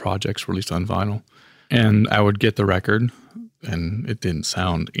vinyl, their projects released on vinyl. And I would get the record, and it didn't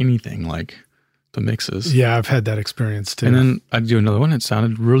sound anything like the mixes. Yeah, I've had that experience too. And then I'd do another one, it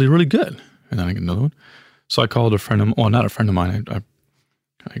sounded really, really good. And then I get another one. So I called a friend of mine, well, not a friend of mine,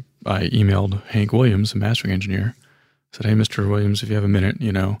 I emailed Hank Williams, the mastering engineer, said, hey, Mr. Williams, if you have a minute,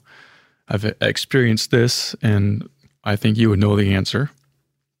 I've experienced this, and I think you would know the answer.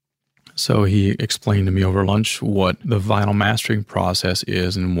 So he explained to me over lunch what the vinyl mastering process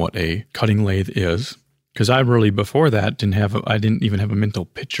is and what a cutting lathe is. Because I really, before that, I didn't even have a mental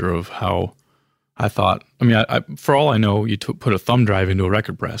picture of how I thought. I mean, I for all I know, you put a thumb drive into a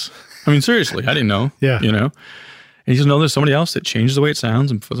record press. I mean, seriously, I didn't know. Yeah. And he says, no, there's somebody else that changes the way it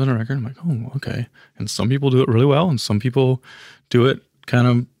sounds and puts it on a record. I'm like, oh, okay. And some people do it really well, and some people do it kind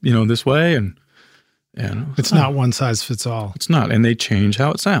of, this way. And it's not one size fits all. It's not. And they change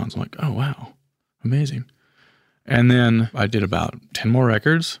how it sounds. I'm like, oh, wow, amazing. And then I did about 10 more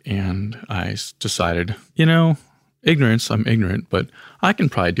records, and I decided, ignorance, I'm ignorant, but I can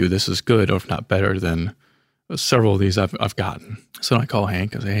probably do this as good, or if not better, than several of these I've gotten. So I call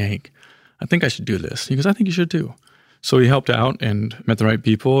Hank. I say, hey, Hank, I think I should do this. He goes, I think you should too. So he helped out and met the right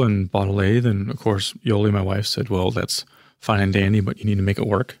people and bought a lathe. And of course, Yoli, my wife, said, well, that's fine and dandy, but you need to make it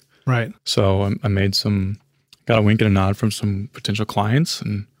work. Right. So I got a wink and a nod from some potential clients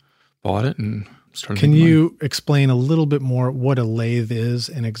and bought it and started. Can you explain a little bit more what a lathe is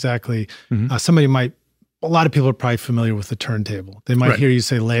and exactly, a lot of people are probably familiar with the turntable. They might hear you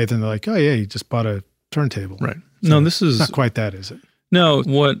say lathe and they're like, oh yeah, you just bought a turntable. Right. So no, this is not quite that, is it? No,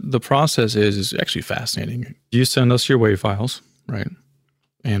 what the process is actually fascinating. You send us your WAV files, right?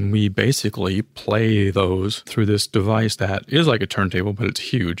 And we basically play those through this device that is like a turntable, but it's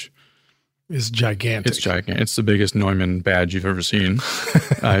huge. is gigantic. It's gigantic. It's the biggest Neumann badge you've ever seen.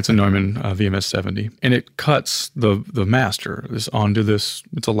 It's a Neumann VMS 70. And it cuts the master onto this.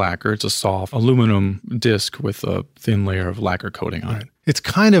 It's a lacquer. It's a soft aluminum disc with a thin layer of lacquer coating on it. It's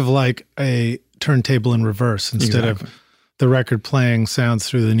kind of like a turntable in reverse. Instead of the record playing sounds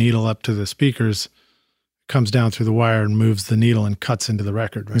through the needle up to the speakers, comes down through the wire and moves the needle and cuts into the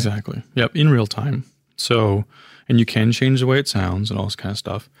record, right? Exactly. Yep, in real time. So, and you can change the way it sounds and all this kind of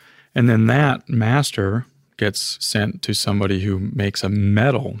stuff. And then that master gets sent to somebody who makes a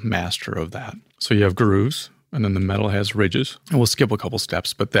metal master of that. So you have grooves, and then the metal has ridges. And we'll skip a couple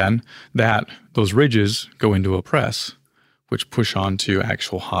steps, but then those ridges go into a press, which push onto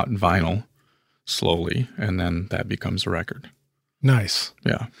actual hot vinyl slowly, and then that becomes a record. Nice.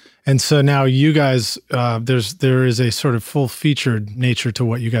 Yeah. And so now you guys, there is a sort of full-featured nature to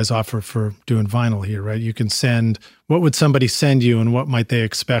what you guys offer for doing vinyl here, right? You can send, what would somebody send you and what might they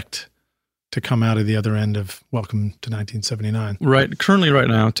expect to come out of the other end of Welcome to 1979? Right. Currently, right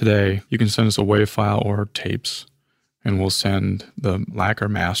now, today, you can send us a WAV file or tapes, and we'll send the lacquer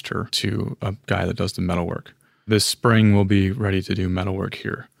master to a guy that does the metalwork. This spring, we'll be ready to do metalwork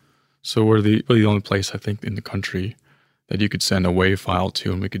here. So we're really the only place, I think, in the country that you could send a WAV file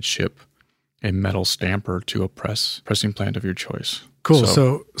to, and we could ship a metal stamper to a pressing plant of your choice. Cool.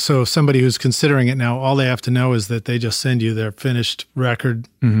 So somebody who's considering it now, all they have to know is that they just send you their finished record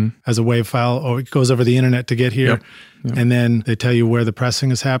as a WAV file, or it goes over the internet to get here, yep. And then they tell you where the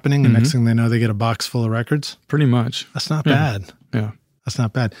pressing is happening, and next thing they know, they get a box full of records? Pretty much. That's not bad. Yeah. That's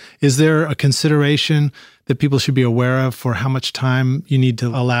not bad. Is there a consideration that people should be aware of for how much time you need to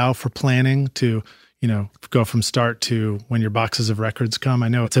allow for planning to go from start to when your boxes of records come? I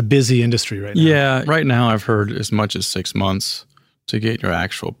know it's a busy industry right now. Yeah, right now I've heard as much as 6 months to get your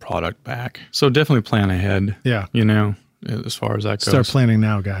actual product back. So definitely plan ahead. Yeah. As far as that goes. Start planning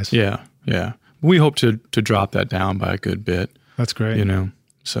now, guys. Yeah. We hope to drop that down by a good bit. That's great.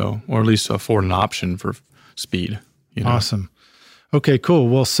 So, or at least afford an option for speed. Awesome. Okay, cool.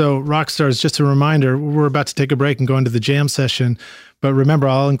 Well, so Rockstars, just a reminder, we're about to take a break and go into the jam session. But remember,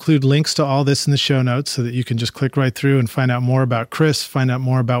 I'll include links to all this in the show notes so that you can just click right through and find out more about Chris, find out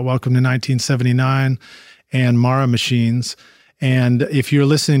more about Welcome to 1979 and Mara Machines. And if you're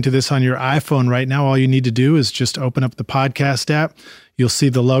listening to this on your iPhone right now, all you need to do is just open up the podcast app. You'll see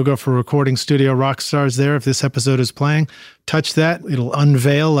the logo for Recording Studio Rockstars there. If this episode is playing, touch that. It'll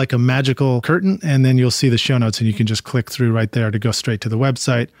unveil like a magical curtain, and then you'll see the show notes, and you can just click through right there to go straight to the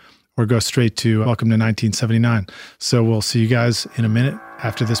website or go straight to Welcome to 1979. So we'll see you guys in a minute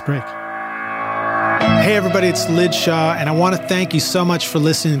after this break. Hey everybody, it's Lid Shaw, and I want to thank you so much for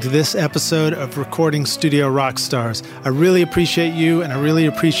listening to this episode of Recording Studio Rockstars. I really appreciate you, and I really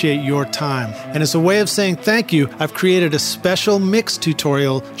appreciate your time. And as a way of saying thank you, I've created a special mix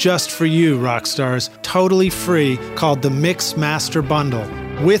tutorial just for you, Rockstars, totally free, called the Mix Master Bundle.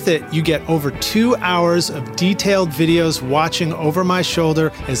 With it, you get over 2 hours of detailed videos watching over my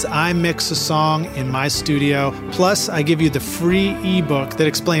shoulder as I mix a song in my studio. Plus, I give you the free ebook that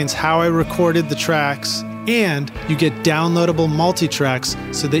explains how I recorded the tracks. And you get downloadable multi-tracks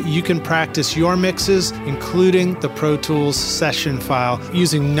so that you can practice your mixes, including the Pro Tools session file,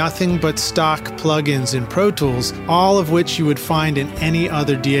 using nothing but stock plugins in Pro Tools, all of which you would find in any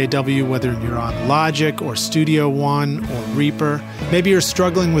other DAW, whether you're on Logic or Studio One or Reaper. Maybe you're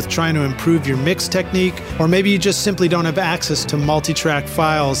struggling with trying to improve your mix technique, or maybe you just simply don't have access to multi-track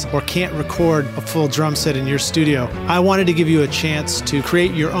files or can't record a full drum set in your studio. I wanted to give you a chance to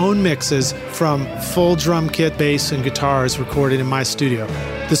create your own mixes from full drum kit, bass, and guitars recorded in my studio.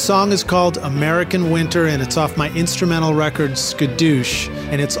 The song is called American Winter, and it's off my instrumental record Skadoosh,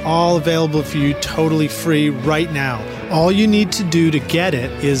 and it's all available for you totally free right now. All you need to do to get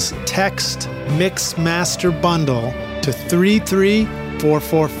it is text Mix Master Bundle to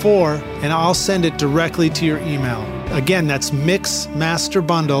 33444, and I'll send it directly to your email. Again, that's Mix Master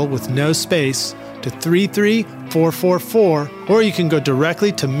Bundle with no space to 33444, or you can go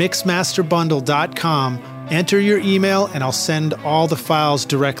directly to mixmasterbundle.com, enter your email, and I'll send all the files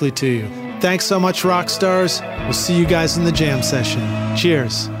directly to you. Thanks so much, Rockstars. We'll see you guys in the jam session.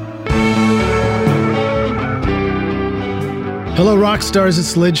 Cheers. Hello, Rockstars.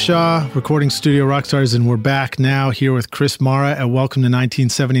 It's Lid Shaw, Recording Studio Rockstars, and we're back now here with Chris Mara at Welcome to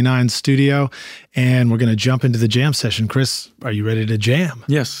 1979 Studio, and we're going to jump into the jam session. Chris, are you ready to jam?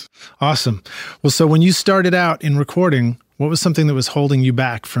 Yes. Awesome. Well, so when you started out in recording, what was something that was holding you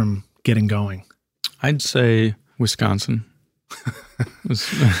back from getting going? I'd say Wisconsin.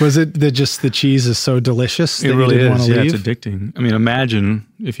 Was it that just the cheese is so delicious that it really you didn't want to leave? leave? It's addicting. I mean, imagine,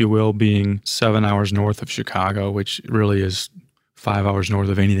 if you will, being 7 hours north of Chicago, which really is 5 hours north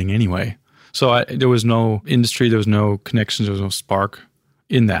of anything anyway. So there was no industry, there was no connections, there was no spark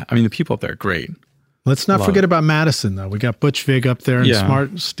in that. I mean, the people up there are great. Let's not forget about Madison, though. We got Butch Vig up there and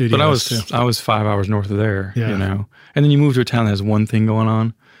Smart Studios. But I was 5 hours north of there, you know. And then you move to a town that has one thing going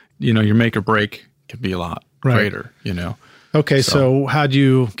on. You know, your make or break can be a lot greater, you know. Okay, so how'd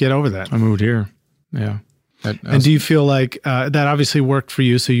you get over that? I moved here, yeah. And do you feel like that obviously worked for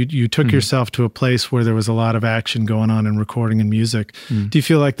you? So you took yourself to a place where there was a lot of action going on in recording and music. Do you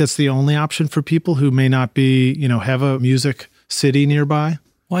feel like that's the only option for people who may not be, you know, have a music city nearby?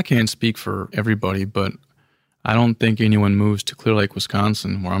 Well, I can't speak for everybody, but I don't think anyone moves to Clear Lake,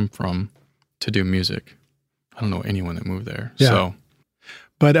 Wisconsin, where I'm from, to do music. I don't know anyone that moved there. Yeah. So.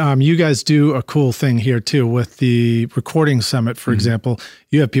 But you guys do a cool thing here, too, with the Recording Summit, for example.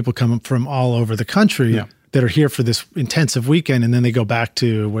 You have people coming from all over the country that are here for this intensive weekend, and then they go back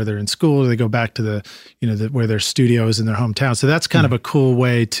to where they're in school, or they go back to the, you know, where their studios in their hometown. So that's kind of a cool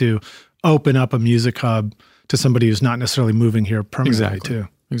way to open up a music hub to somebody who's not necessarily moving here permanently, too.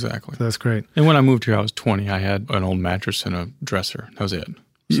 Exactly. So that's great. And when I moved here, I was 20. I had an old mattress and a dresser. That was it.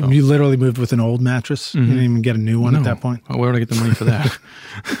 So. You literally moved with an old mattress? You didn't even get a new one at that point? Well, where would I get the money for that?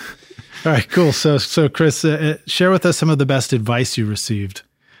 All right, cool. So Chris, share with us some of the best advice you received.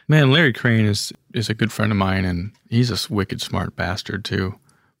 Man, Larry Crane is a good friend of mine, and he's a wicked smart bastard too.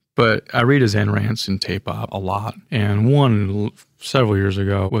 But I read his Zen rants in Tape Op a lot. And one several years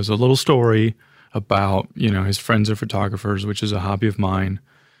ago was a little story about, you know, his friends are photographers, which is a hobby of mine.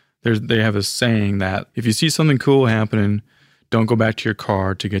 They have a saying that if you see something cool happening, don't go back to your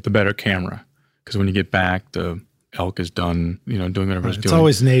car to get the better camera. Because when you get back, the elk is done, you know, doing whatever it's doing. It's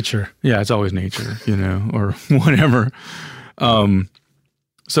always nature. Yeah, it's always nature, you know, or whatever.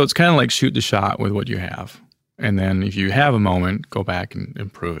 So it's kind of like shoot the shot with what you have. And then if you have a moment, go back and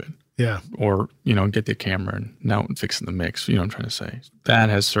improve it. Yeah. Or, you know, get the camera and now fixing the mix. You know what I'm trying to say? That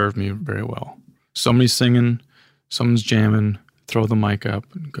has served me very well. Somebody's singing, someone's jamming, throw the mic up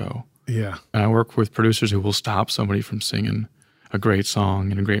and go. Yeah. And I work with producers who will stop somebody from singing a great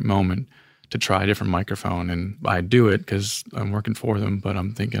song in a great moment to try a different microphone. And I do it because I'm working for them, but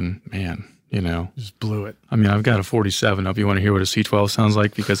I'm thinking, man, you know. Just blew it. I mean, I've got a 47 up. You want to hear what a C12 sounds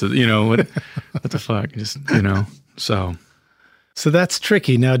like? Because, of, you know, what the fuck? Just, you know, so. So that's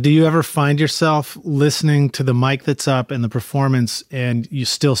tricky. Now, do you ever find yourself listening to the mic that's up and the performance and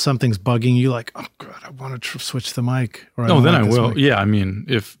something's bugging you like, oh, God, I want to switch the mic? Or no, then I will. Mic. Yeah, I mean,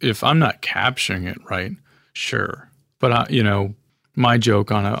 if I'm not capturing it right, sure. But, you know, my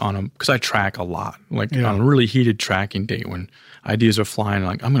joke on a because I track a lot, like on a really heated tracking date when ideas are flying,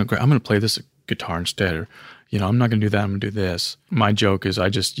 like I'm gonna play this guitar instead, or you know I'm not gonna do that, I'm gonna do this. My joke is I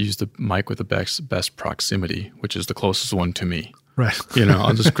just use the mic with the best proximity, which is the closest one to me. Right. You know,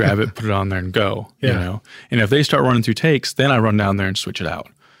 I'll just grab it, put it on there, and go. You know, and if they start running through takes, then I run down there and switch it out.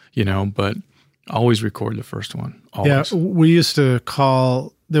 You know, but always record the first one. Always. Yeah, we used to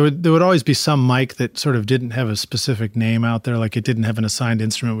call. There would always be some mic that sort of didn't have a specific name out there, like it didn't have an assigned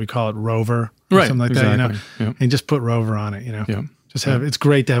instrument. We call it Rover, or something like that, you know. Yep. And just put Rover on it, you know. Yep. Just have. It's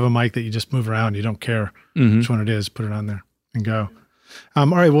great to have a mic that you just move around. You don't care which one it is. Put it on there and go. All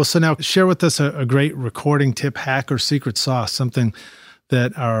right. Well, so now share with us a great recording tip, hack, or secret sauce, something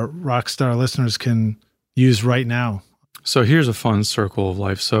that our Rockstar listeners can use right now. So here's a fun circle of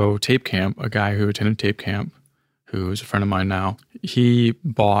life. So Tape Camp, a guy who attended Tape Camp, who is a friend of mine now, he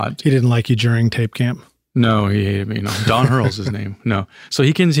didn't like you during Tape Camp? No, he hated me. No, Don Hurl's his name. No. So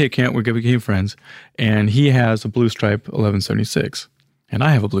he came to Tape Camp, we became friends, and he has a Blue Stripe 1176, and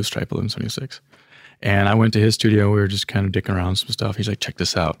I have a Blue Stripe 1176. And I went to his studio, we were just kind of dicking around some stuff. He's like, check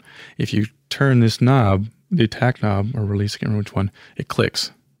this out. If you turn this knob, the attack knob or release, I can't remember which one, it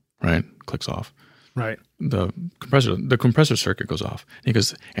clicks, right? Clicks off. Right. The compressor circuit goes off. And he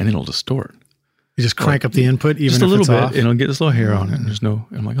goes, and it'll distort. You just crank up the input even just if a little it's bit, off? and it'll get this little hair on it. And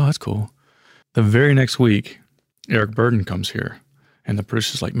I'm like, oh, that's cool. The very next week, Eric Burden comes here, and the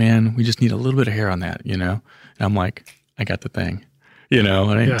producer's like, man, we just need a little bit of hair on that, you know? And I'm like, I got the thing, you know?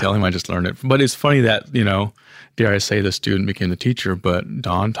 And I didn't tell him, I just learned it. But it's funny that, you know, dare I say the student became the teacher, but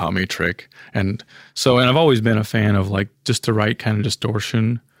Don taught me a trick. And I've always been a fan of like just the right kind of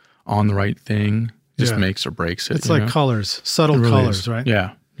distortion on the right thing just makes or breaks it. It's like colors, subtle colors, right?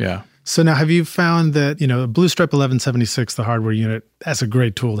 Yeah, yeah. So now have you found that, you know, Blue Stripe 1176, the hardware unit, that's a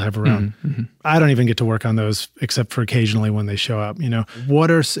great tool to have around. Mm-hmm. I don't even get to work on those except for occasionally when they show up, you know.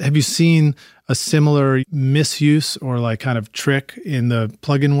 Have you seen a similar misuse or like kind of trick in the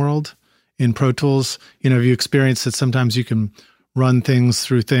plugin world in Pro Tools? You know, have you experienced that sometimes you can run things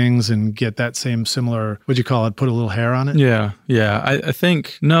through things and get that same similar, what'd you call it, put a little hair on it? Yeah. I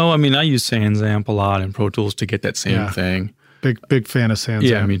think, no, I mean, I use Sans Amp a lot in Pro Tools to get that same thing. Big fan of SansAmp.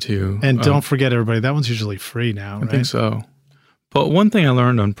 Yeah, me too. And don't forget, everybody, that one's usually free now, right? I think so. But one thing I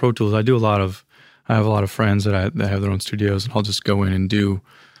learned on Pro Tools, I have a lot of friends that have their own studios, and I'll just go in and do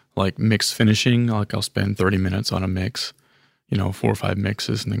like mix finishing. Like I'll spend 30 minutes on a mix, 4 or 5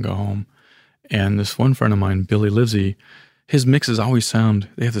 mixes, and then go home. And this one friend of mine, Billy Livesey, his mixes always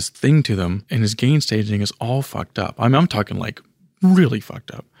they have this thing to them, and his gain staging is all fucked up. I mean, I'm talking like really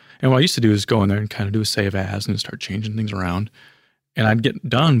fucked up. And what I used to do is go in there and kind of do a save as and start changing things around. And I'd get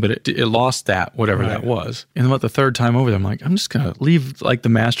done, but it lost whatever that was. And about the third time over there, I'm like, I'm just going to leave like the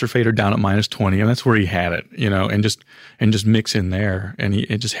master fader down at -20. And that's where he had it, and just mix in there. And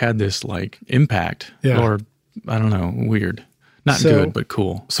it just had this like impact or I don't know, weird. Not good, but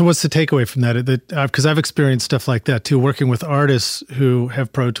cool. So what's the takeaway from that? Because I've experienced stuff like that too, working with artists who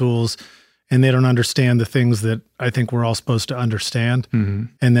have Pro Tools and they don't understand the things that I think we're all supposed to understand. Mm-hmm.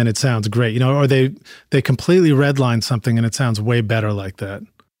 And then it sounds great, or they completely redline something and it sounds way better like that.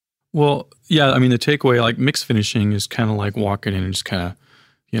 Well, yeah, I mean, the takeaway, like mix finishing is kind of like walking in and just kind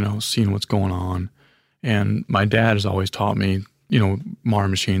of, seeing what's going on. And my dad has always taught me,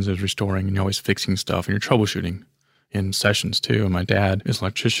 modern machines is restoring and you're always fixing stuff and you're troubleshooting in sessions too. And my dad is an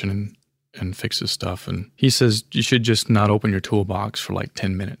electrician and fixes stuff. And he says you should just not open your toolbox for like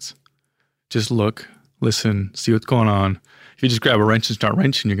 10 minutes. Just look, listen, see what's going on. If you just grab a wrench and start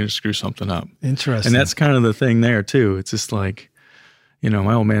wrenching, you're going to screw something up. Interesting. And that's kind of the thing there too. It's just like,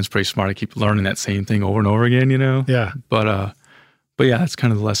 my old man's pretty smart. I keep learning that same thing over and over again, Yeah. But yeah, that's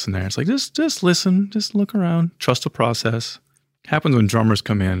kind of the lesson there. It's like, just listen, just look around, trust the process. Happens when drummers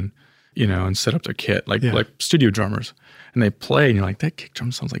come in, and set up their kit, like studio drummers, and they play, and you're like, that kick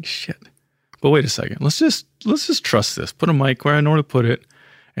drum sounds like shit. But wait a second, let's just trust this. Put a mic where I know where to put it,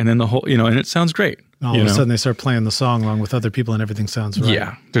 and then the whole, and it sounds great. All of a sudden, they start playing the song along with other people, and everything sounds right.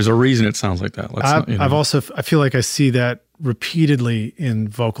 Yeah, there's a reason it sounds like that. I feel like I see that repeatedly in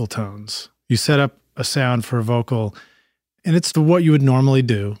vocal tones. You set up a sound for a vocal, and it's what you would normally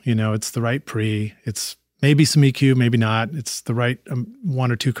do. It's the right pre, it's maybe some EQ, maybe not. It's the right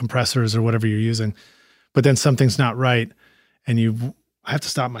 1 or 2 compressors or whatever you're using. But then something's not right, and I have to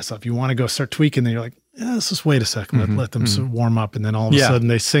stop myself. You want to go start tweaking, then you're like, let's just wait a second, let them warm up. And then all of a sudden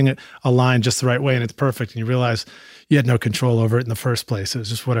they sing it a line just the right way and it's perfect. And you realize you had no control over it in the first place. It was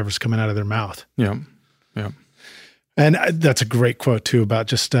just whatever's coming out of their mouth. Yeah. Yeah. And that's a great quote too about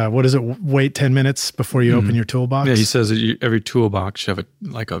just, what is it? Wait 10 minutes before you open your toolbox. Yeah. He says that every toolbox should have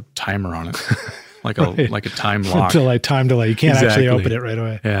a timer on it. Like a time lock. Time delay. You can't actually open it right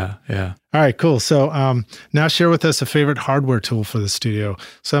away. Yeah, yeah. All right, cool. So now share with us a favorite hardware tool for the studio.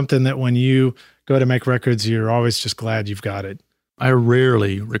 Something that when you go to make records, you're always just glad you've got it. I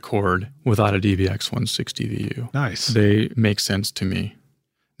rarely record without a DBX 160 VU. Nice. They make sense to me.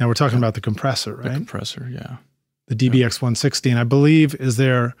 Now we're talking about the compressor, right? The compressor, yeah. The DBX 160, and I believe, is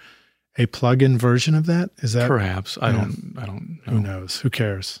there a plug-in version of that? Is that perhaps? I don't know. Who knows? Who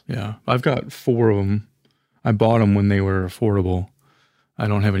cares? Yeah, I've got 4 of them. I bought them when they were affordable. I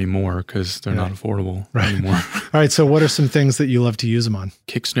don't have any more because they're not affordable anymore. All right. So, what are some things that you love to use them on?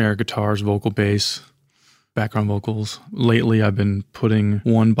 Kick, snare, guitars, vocal, bass, background vocals. Lately, I've been putting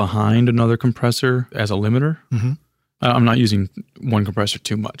one behind another compressor as a limiter. Mm-hmm. I'm not using one compressor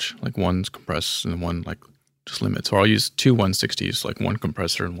too much. Like one's compressed and one like just limits. Or I'll use 2 160s, like one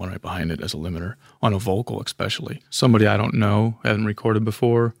compressor and one right behind it as a limiter on a vocal, especially. Somebody I don't know, haven't recorded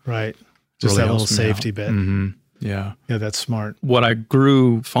before. Right. Just really that little safety bit. Mm-hmm. Yeah. Yeah, that's smart. What I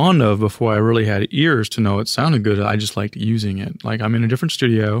grew fond of before I really had ears to know it sounded good, I just liked using it. Like I'm in a different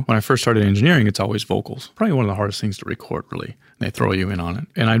studio. When I first started engineering, it's always vocals. Probably one of the hardest things to record, really. They throw you in on it.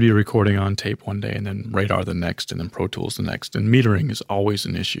 And I'd be recording on tape one day and then Radar the next and then Pro Tools the next. And metering is always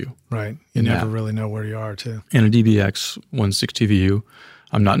an issue. Right. You never really know where you are too. And a DBX 160 VU,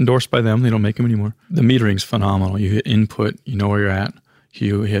 I'm not endorsed by them. They don't make them anymore. The metering's phenomenal. You hit input, you know where you're at.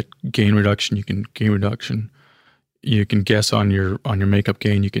 You hit gain reduction, you can gain reduction. You can guess on your makeup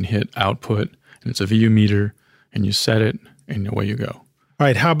gain. You can hit output, and it's a VU meter, and you set it, and away you go. All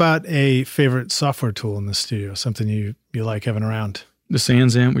right. How about a favorite software tool in the studio? Something you like having around? The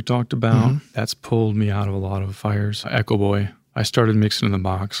SansAmp we talked about. Mm-hmm. That's pulled me out of a lot of fires. Echo Boy. I started mixing in the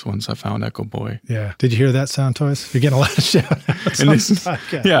box once I found Echo Boy. Yeah. Did you hear that sound, Toys? You're getting a lot of shout-outs on this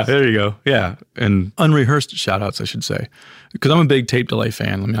podcast. Yeah, there you go. Yeah. And unrehearsed shout-outs, I should say. Because I'm a big tape delay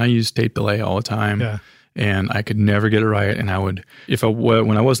fan. I mean, I use tape delay all the time. Yeah. And I could never get it right. And I would,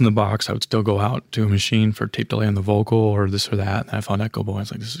 when I was in the box, I would still go out to a machine for tape delay on the vocal or this or that. And I found Echo Boy. I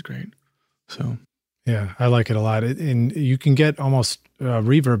was like, this is great. So, yeah, I like it a lot. And you can get almost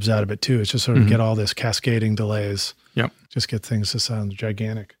reverbs out of it too. It's just sort of get all this cascading delays. Yep. Just get things to sound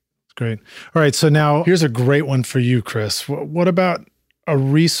gigantic. Great. All right. So now here's a great one for you, Chris. What about a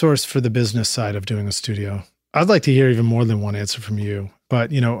resource for the business side of doing a studio? I'd like to hear even more than one answer from you,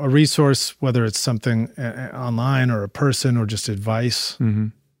 but a resource, whether it's something online or a person or just advice. Mm-hmm.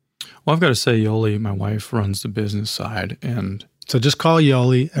 Well, I've got to say, Yoli, my wife, runs the business side, and so just call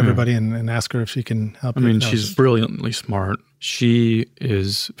Yoli, everybody, and ask her if she can help you. I mean, she's brilliantly smart. She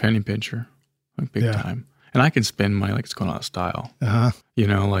is a penny pincher, like big time. And I can spend money like it's going out of style. Uh-huh.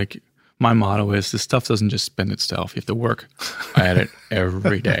 Like my motto is this stuff doesn't just spend itself. You have to work at it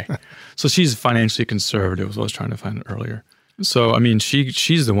every day. So she's financially conservative, as I was trying to find earlier. So, I mean,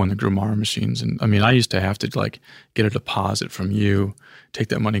 she's the one that grew Mara machines. And I mean, I used to have to like get a deposit from you, take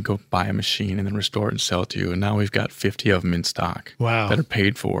that money, go buy a machine, and then restore it and sell it to you. And now we've got 50 of them in stock that are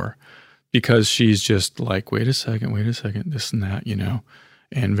paid for because she's just like, wait a second, this and that,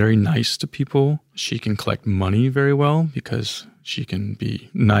 and very nice to people. She can collect money very well because she can be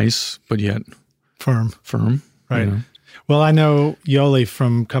nice, but yet firm. Right. Well, I know Yoli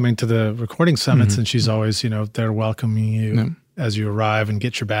from coming to the recording summits, and she's always, there welcoming you as you arrive and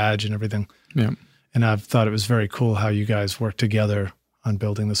get your badge and everything. Yeah. And I've thought it was very cool how you guys work together on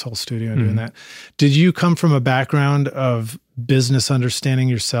building this whole studio and doing that. Did you come from a background of business understanding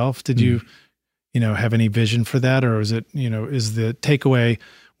yourself? Did you, have any vision for that? Or is it, is the takeaway,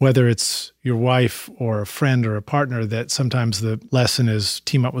 whether it's your wife or a friend or a partner, that sometimes the lesson is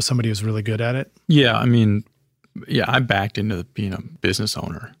team up with somebody who's really good at it? Yeah. I mean, I backed into being a business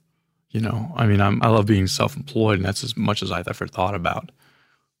owner. I mean, I love being self-employed, and that's as much as I've ever thought about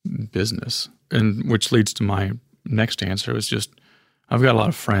business. And which leads to my next answer is just, I've got a lot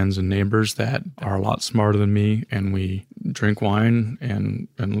of friends and neighbors that are a lot smarter than me, and we drink wine and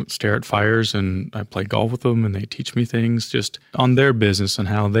stare at fires, and I play golf with them, and they teach me things just on their business and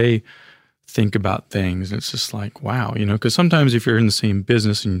how they think about things. And it's just like, wow, because sometimes if you're in the same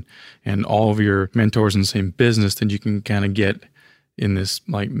business and all of your mentors in the same business, then you can kind of get in this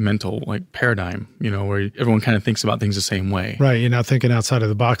like mental like paradigm, where everyone kind of thinks about things the same way. Right. You're not thinking outside of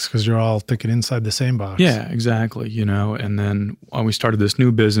the box because you're all thinking inside the same box. Yeah, exactly. And then we started this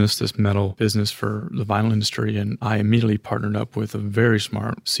new business, this metal business for the vinyl industry. And I immediately partnered up with a very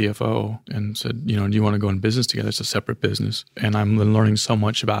smart CFO and said, do you want to go in business together? It's a separate business. And I'm learning so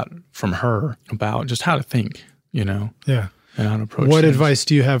much from her about just how to think, Yeah. And how to approach What things. advice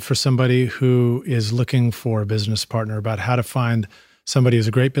do you have for somebody who is looking for a business partner about how to find somebody who's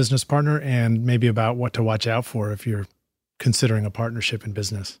a great business partner, and maybe about what to watch out for if you're considering a partnership in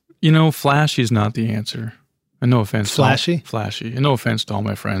business? Flashy is not the answer. And no offense. Flashy? Flashy. And no offense to all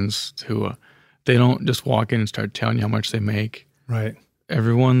my friends who, they don't just walk in and start telling you how much they make. Right.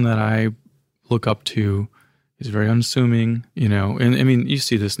 Everyone that I look up to is very unassuming, and I mean, you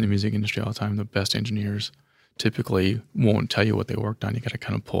see this in the music industry all the time. The best engineers typically won't tell you what they worked on. You got to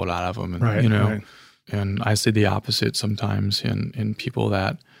kind of pull it out of them. And, Right. And I see the opposite sometimes in people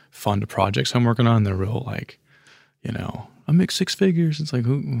that fund a project I'm working on. They're real like, I make 6 figures. It's like,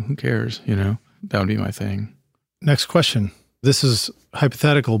 who cares? That would be my thing. Next question. This is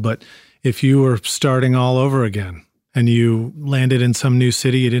hypothetical, but if you were starting all over again and you landed in some new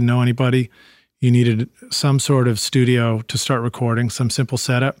city, you didn't know anybody, you needed some sort of studio to start recording, some simple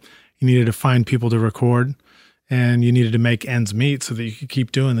setup, you needed to find people to record, and you needed to make ends meet so that you could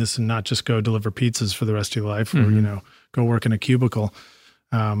keep doing this and not just go deliver pizzas for the rest of your life or, go work in a cubicle.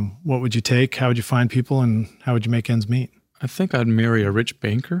 What would you take? How would you find people, and how would you make ends meet? I think I'd marry a rich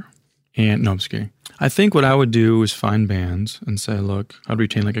banker. And no, I'm just kidding. I think what I would do is find bands and say, look, I'd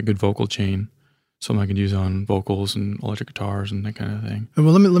retain like a good vocal chain, something I could use on vocals and electric guitars and that kind of thing.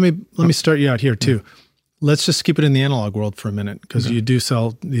 Well, let me start you out here too. Let's just keep it in the analog world for a minute, because you do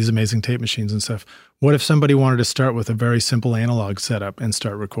sell these amazing tape machines and stuff. What if somebody wanted to start with a very simple analog setup and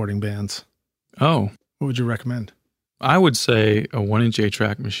start recording bands? Oh. What would you recommend? I would say a 1-inch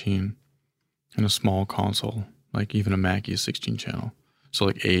 8-track machine and a small console, like even a Mackie 16-channel. So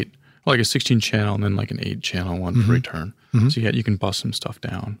like 8, like a 16-channel and then like an 8-channel one for return. So you can bust some stuff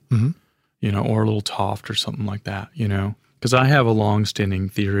down, or a little Toft or something like that, Because I have a long-standing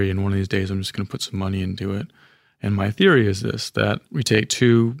theory, and one of these days I'm just going to put some money into it. And my theory is this, that we take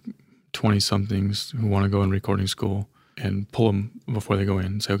 2 20-somethings who want to go in recording school and pull them before they go in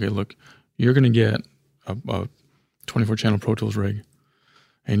and say, okay, look, you're going to get a 24-channel Pro Tools rig,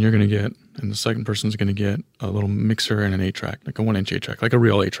 and you're going to get, and the second person's going to get a little mixer and an 8-track, like a 1-inch 8-track, like a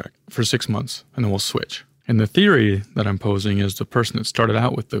real 8-track for 6 months, and then we'll switch. And the theory that I'm posing is the person that started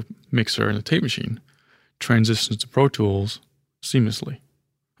out with the mixer and the tape machine transitions to Pro Tools seamlessly.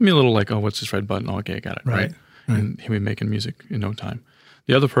 I mean, a little like, oh, what's this red button? Oh, okay, I got it, right? And he'll be making music in no time.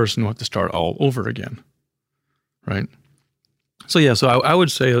 The other person will have to start all over again, right? So I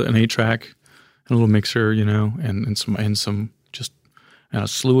would say an 8-track, a little mixer, and some just a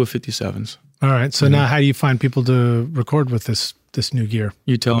slew of 57s. All right. So now how do you find people to record with this new gear?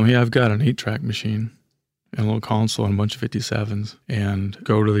 You tell them, hey, I've got an 8-track machine and a little console and a bunch of 57s, and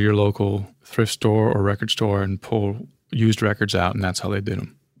go to your local thrift store or record store and pull used records out, and that's how they did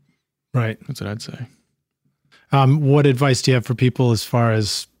them. Right. That's what I'd say. What advice do you have for people as far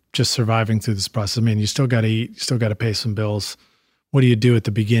as just surviving through this process? I mean, you still got to eat, you still got to pay some bills. What do you do at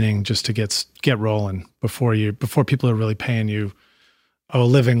the beginning just to get rolling before people are really paying you a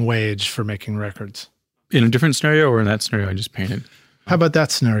living wage for making records? In a different scenario, or in that scenario I just painted? How about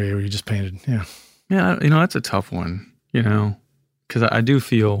that scenario where you just painted? Yeah. Yeah, that's a tough one, because I do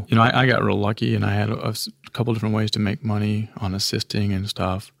feel, I got real lucky and I had a couple different ways to make money on assisting and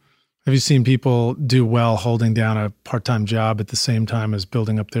stuff. Have you seen people do well holding down a part-time job at the same time as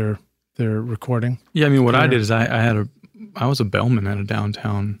building up their recording? Yeah, I mean, what I did is I was a bellman at a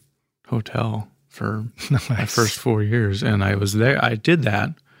downtown hotel for my first 4 years, and I was there. I did that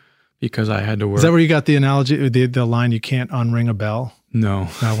because I had to work. Is that where you got the analogy, the line, you can't unring a bell? No,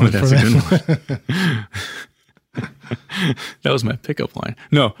 that's a good one. That was my pickup line.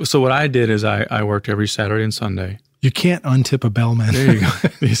 No, so what I did is I worked every Saturday and Sunday. You can't untip a bellman. There you go.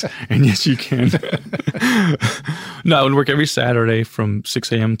 And yes, you can. No, I would work every Saturday from 6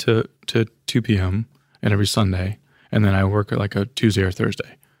 a.m. to 2 p.m. and every Sunday. And then I work like a Tuesday or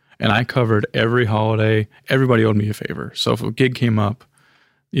Thursday. And I covered every holiday. Everybody owed me a favor. So if a gig came up,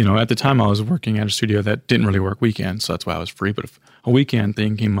 at the time I was working at a studio that didn't really work weekends, so that's why I was free. But if a weekend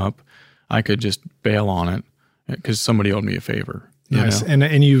thing came up, I could just bail on it because somebody owed me a favor. Nice.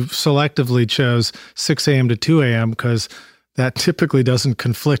 And you selectively chose 6 a.m. to 2 a.m. because that typically doesn't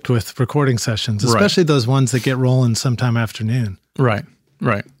conflict with recording sessions, especially those ones that get rolling sometime afternoon. Right,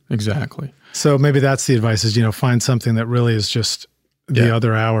 exactly. So maybe that's the advice is, find something that really is just the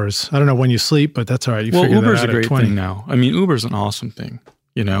other hours. I don't know when you sleep, but that's all right. Uber's a great thing now. I mean, Uber's an awesome thing.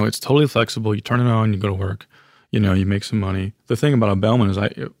 It's totally flexible. You turn it on, you go to work, you make some money. The thing about a bellman is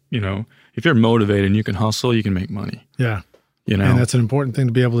if you're motivated and you can hustle, you can make money. Yeah. And that's an important thing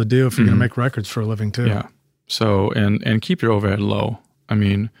to be able to do if you're going to make records for a living too. Yeah. So, and keep your overhead low. I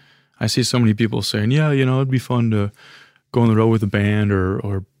mean, I see so many people saying, it'd be fun to go on the road with a band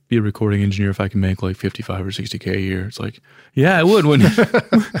or be a recording engineer if I can make like 55 or 60K a year. It's like, yeah, it would, wouldn't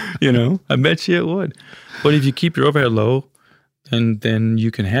it? I bet you it would. But if you keep your overhead low, then you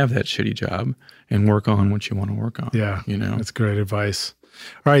can have that shitty job and work on what you want to work on. Yeah. That's great advice.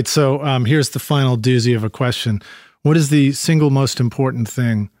 All right. So here's the final doozy of a question. What is the single most important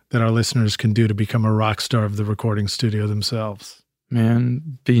thing that our listeners can do to become a rock star of the recording studio themselves?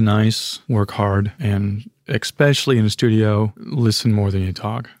 Man, be nice, work hard, and especially in a studio, listen more than you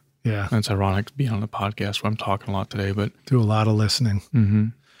talk. Yeah. That's ironic to be on a podcast where I'm talking a lot today, but... Do a lot of listening. Mm-hmm.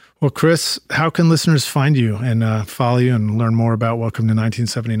 Well, Chris, how can listeners find you and follow you and learn more about Welcome to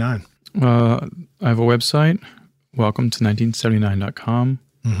 1979? I have a website, welcome-to1979.com.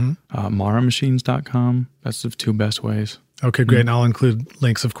 maramachines.com. That's the two best ways. Okay, great. And I'll include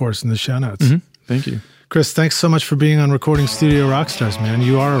links, of course, in the show notes. Thank you. Chris, thanks so much for being on Recording Studio Rockstars, man.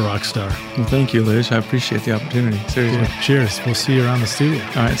 You are a rock star. Well, thank you, Liz. I appreciate the opportunity. Seriously. Yeah, cheers. We'll see you around the studio.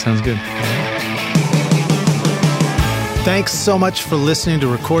 All right, sounds good. Thanks so much for listening to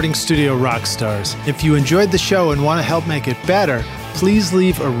Recording Studio Rockstars. If you enjoyed the show and want to help make it better, please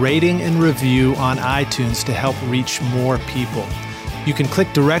leave a rating and review on iTunes to help reach more people. You can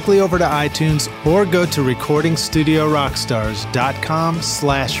click directly over to iTunes or go to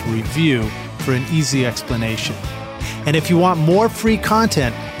recordingstudiorockstars.com/review for an easy explanation. And if you want more free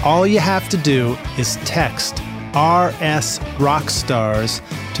content, all you have to do is text RS Rockstars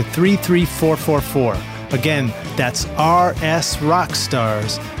to 33444. Again, that's RS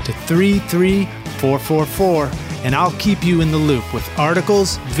Rockstars to 33444, and I'll keep you in the loop with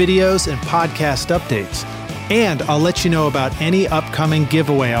articles, videos, and podcast updates. And I'll let you know about any upcoming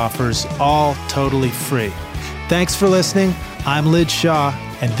giveaway offers, all totally free. Thanks for listening. I'm Lid Shaw,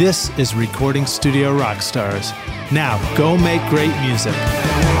 and this is Recording Studio Rockstars. Now, go make great music.